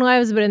in their own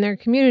lives, but in their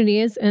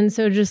communities. And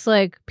so just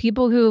like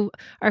people who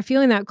are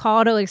feeling that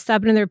call to like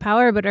step into their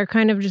power, but are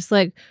kind of just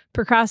like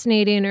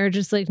procrastinating or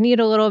just like need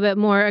a little bit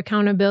more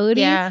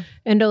accountability and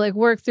to like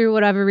work through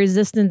whatever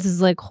resistance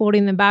is like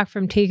holding them back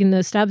from taking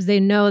those steps they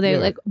know they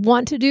like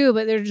want to do,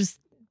 but they're just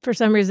for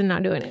some reason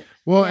not doing it.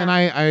 Well, and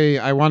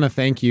I want to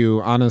thank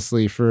you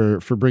honestly for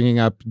bringing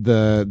up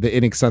the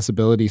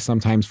inaccessibility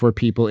sometimes for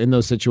people in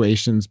those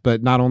situations,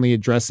 but not only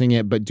addressing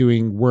it, but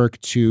doing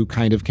work to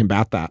kind of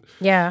combat that.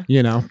 Yeah.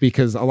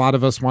 Because a lot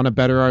of us want to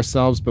better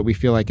ourselves, but we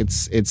feel like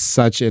it's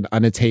such an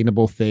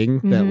unattainable thing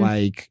that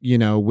like,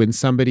 when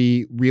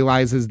somebody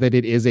realizes that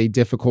it is a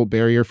difficult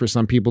barrier for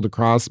some people to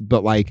cross,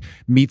 but like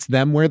meets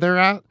them where they're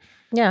at,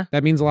 Yeah.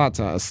 That means a lot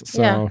to us.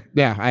 So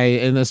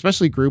and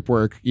especially group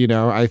work, you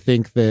know, I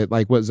think that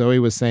like what Zoe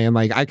was saying,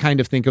 like I kind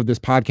of think of this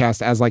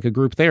podcast as like a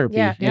group therapy,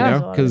 you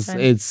know, because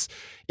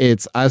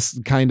it's us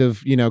kind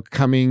of, you know,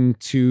 coming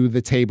to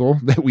the table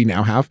that we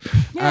now have,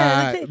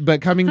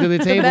 but coming to the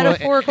table,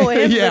 metaphorical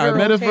and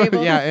literal table.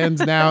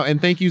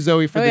 And thank you,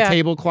 Zoe, for the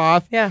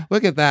tablecloth. Yeah.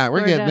 Look at that.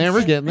 We're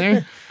getting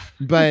there.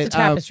 But it's a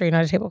tapestry,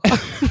 not a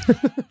tablecloth.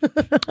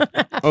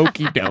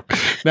 Okie doke.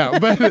 No,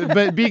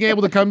 but being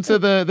able to come to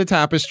the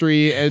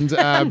tapestry and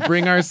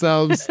bring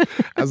ourselves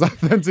as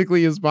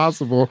authentically as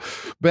possible.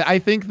 But I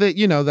think that,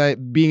 you know,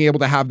 that being able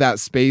to have that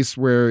space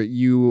where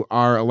you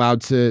are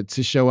allowed to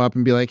show up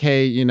and be like,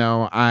 hey, you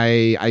know,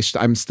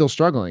 I'm still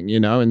struggling,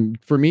 you know,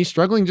 and for me,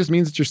 struggling just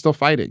means that you're still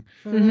fighting.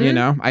 Mm-hmm. You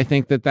know, I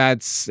think that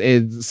that's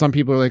it. Some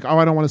people are like, oh,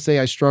 I don't want to say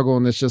I struggle,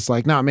 and it's just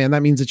like, nah, man,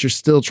 that means that you're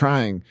still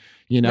trying.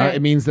 You know,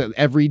 It means that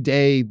every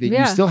day that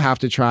you still have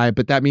to try,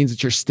 but that means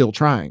that you're still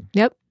trying.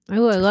 Yep.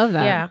 Oh, I love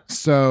that. Yeah.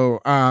 So,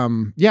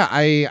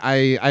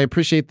 I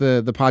appreciate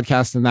the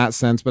podcast in that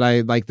sense, but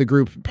I like the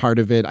group part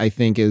of it. I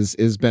think is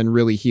been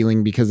really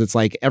healing because it's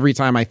like every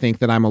time I think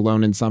that I'm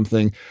alone in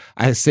something,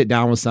 I sit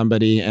down with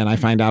somebody and I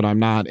find out I'm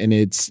not, and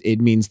it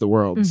means the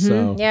world. Mm-hmm.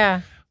 So,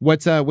 yeah.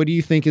 What do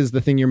you think is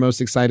the thing you're most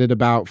excited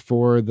about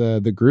for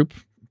the group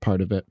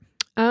part of it?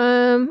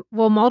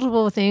 Well,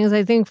 multiple things.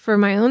 I think for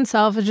my own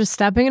self is just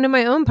stepping into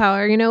my own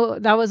power. You know,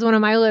 that was one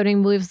of my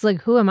limiting beliefs.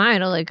 Like, who am I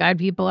to like guide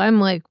people? I'm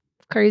like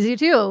crazy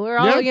too. We're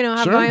all, you know,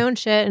 have my own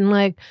shit, and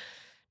like,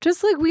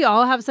 just like we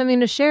all have something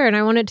to share. And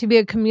I want it to be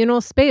a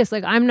communal space.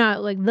 Like, I'm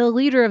not like the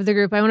leader of the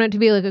group. I want it to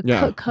be like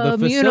a communal,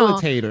 the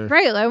facilitator.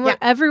 Right. Like,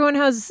 everyone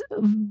has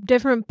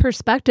different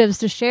perspectives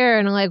to share,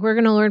 and like we're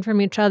going to learn from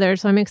each other.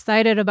 So I'm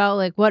excited about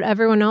like what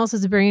everyone else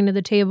is bringing to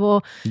the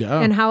table,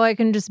 and how I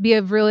can just be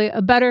a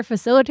better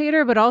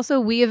facilitator, but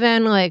also weave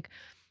in like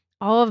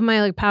all of my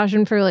like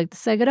passion for like the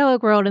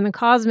psychedelic world and the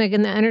cosmic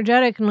and the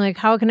energetic, and like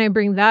how can I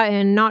bring that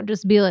in, not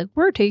just be like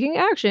we're taking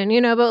action, you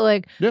know, but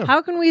like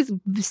how can we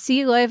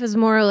see life as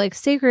more like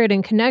sacred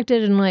and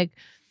connected, and like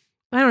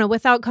I don't know,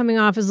 without coming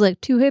off as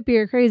like too hippie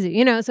or crazy,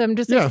 you know. So I'm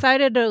just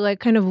excited to like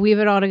kind of weave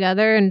it all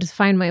together and just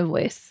find my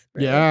voice.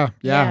 Really.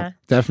 Yeah,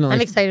 definitely.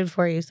 I'm excited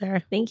for you,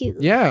 Sarah. Thank you.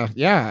 Yeah.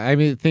 I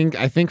mean,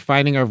 I think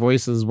finding our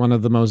voice is one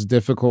of the most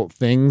difficult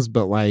things,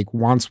 but like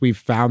once we've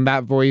found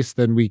that voice,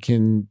 then we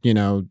can, you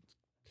know,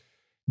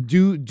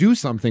 do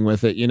something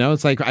with it. You know,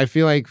 it's like I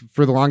feel like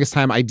for the longest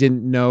time I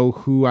didn't know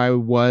who I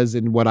was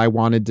and what I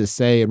wanted to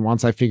say, and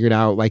once I figured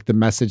out like the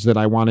message that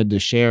I wanted to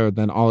share,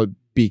 then all it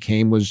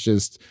became was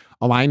just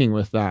aligning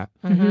with that.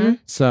 Mm-hmm.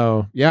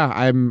 So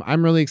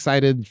I'm really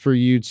excited for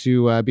you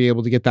to be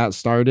able to get that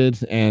started,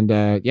 and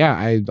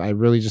I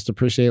really just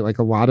appreciate like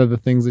a lot of the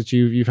things that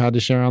you've had to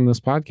share on this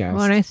podcast.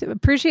 Well, and I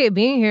appreciate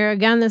being here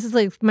again. This is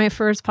like my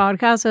first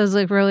podcast, so I was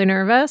like really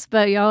nervous,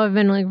 but y'all have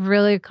been like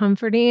really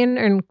comforting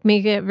and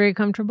make it very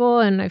comfortable,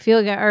 and I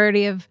feel like I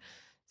already have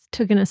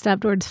taken a step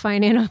towards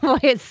finding a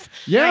voice.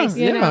 It's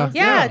helpful.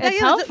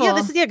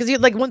 Yeah, because you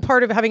like one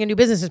part of having a new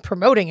business is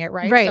promoting it,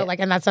 right? Right. So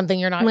like, and that's something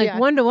you're not like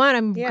one-to-one.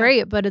 I'm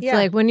great, but it's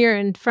like when you're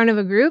in front of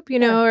a group, you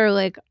know, or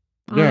like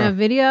on a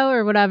video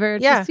or whatever.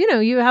 It's just, you know,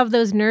 you have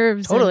those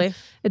nerves. Totally.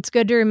 It's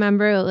good to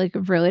remember, like,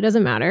 it really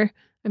doesn't matter.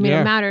 I mean,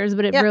 it matters,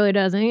 but it really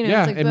doesn't. You know,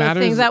 it's like it both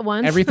matters. things at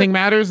once. Everything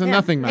matters and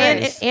nothing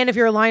matters. And if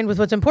you're aligned with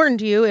what's important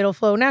to you, it'll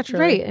flow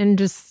naturally. Right. And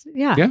just,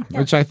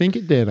 which I think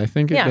it did. I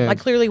think it did. Like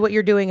clearly what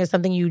you're doing is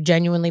something you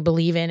genuinely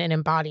believe in and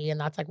embody.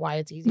 And that's like why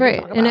it's easy to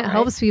talk about. And it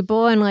helps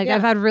people. And like, I've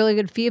had really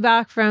good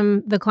feedback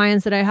from the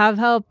clients that I have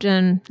helped.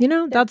 And, you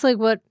know, that's like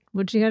what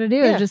you got to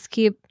do is just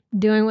keep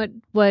doing what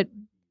what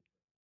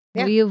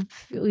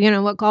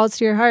calls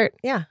to your heart.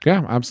 Yeah,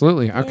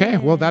 absolutely. Okay,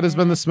 well, that has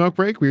been the Smoke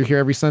Break. We're here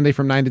every Sunday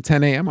from 9 to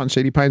 10 a.m. on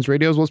Shady Pines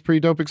Radio, as well as Pretty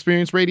Dope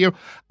Xperience Radio.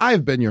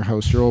 I've been your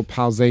host, your old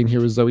pal Zane, here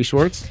with Zoe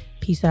Schwartz.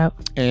 Peace out.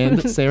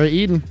 And Sera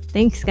Eden.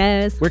 Thanks,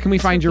 guys. Where can we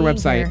find your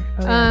website?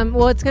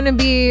 Well, it's going to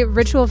be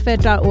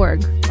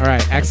ritualfit.org. All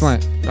right,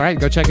 excellent. All right,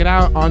 go check it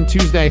out on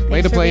Tuesday.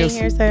 Later, players.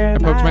 Here, Sarah. I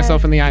poked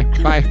myself in the eye.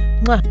 Bye.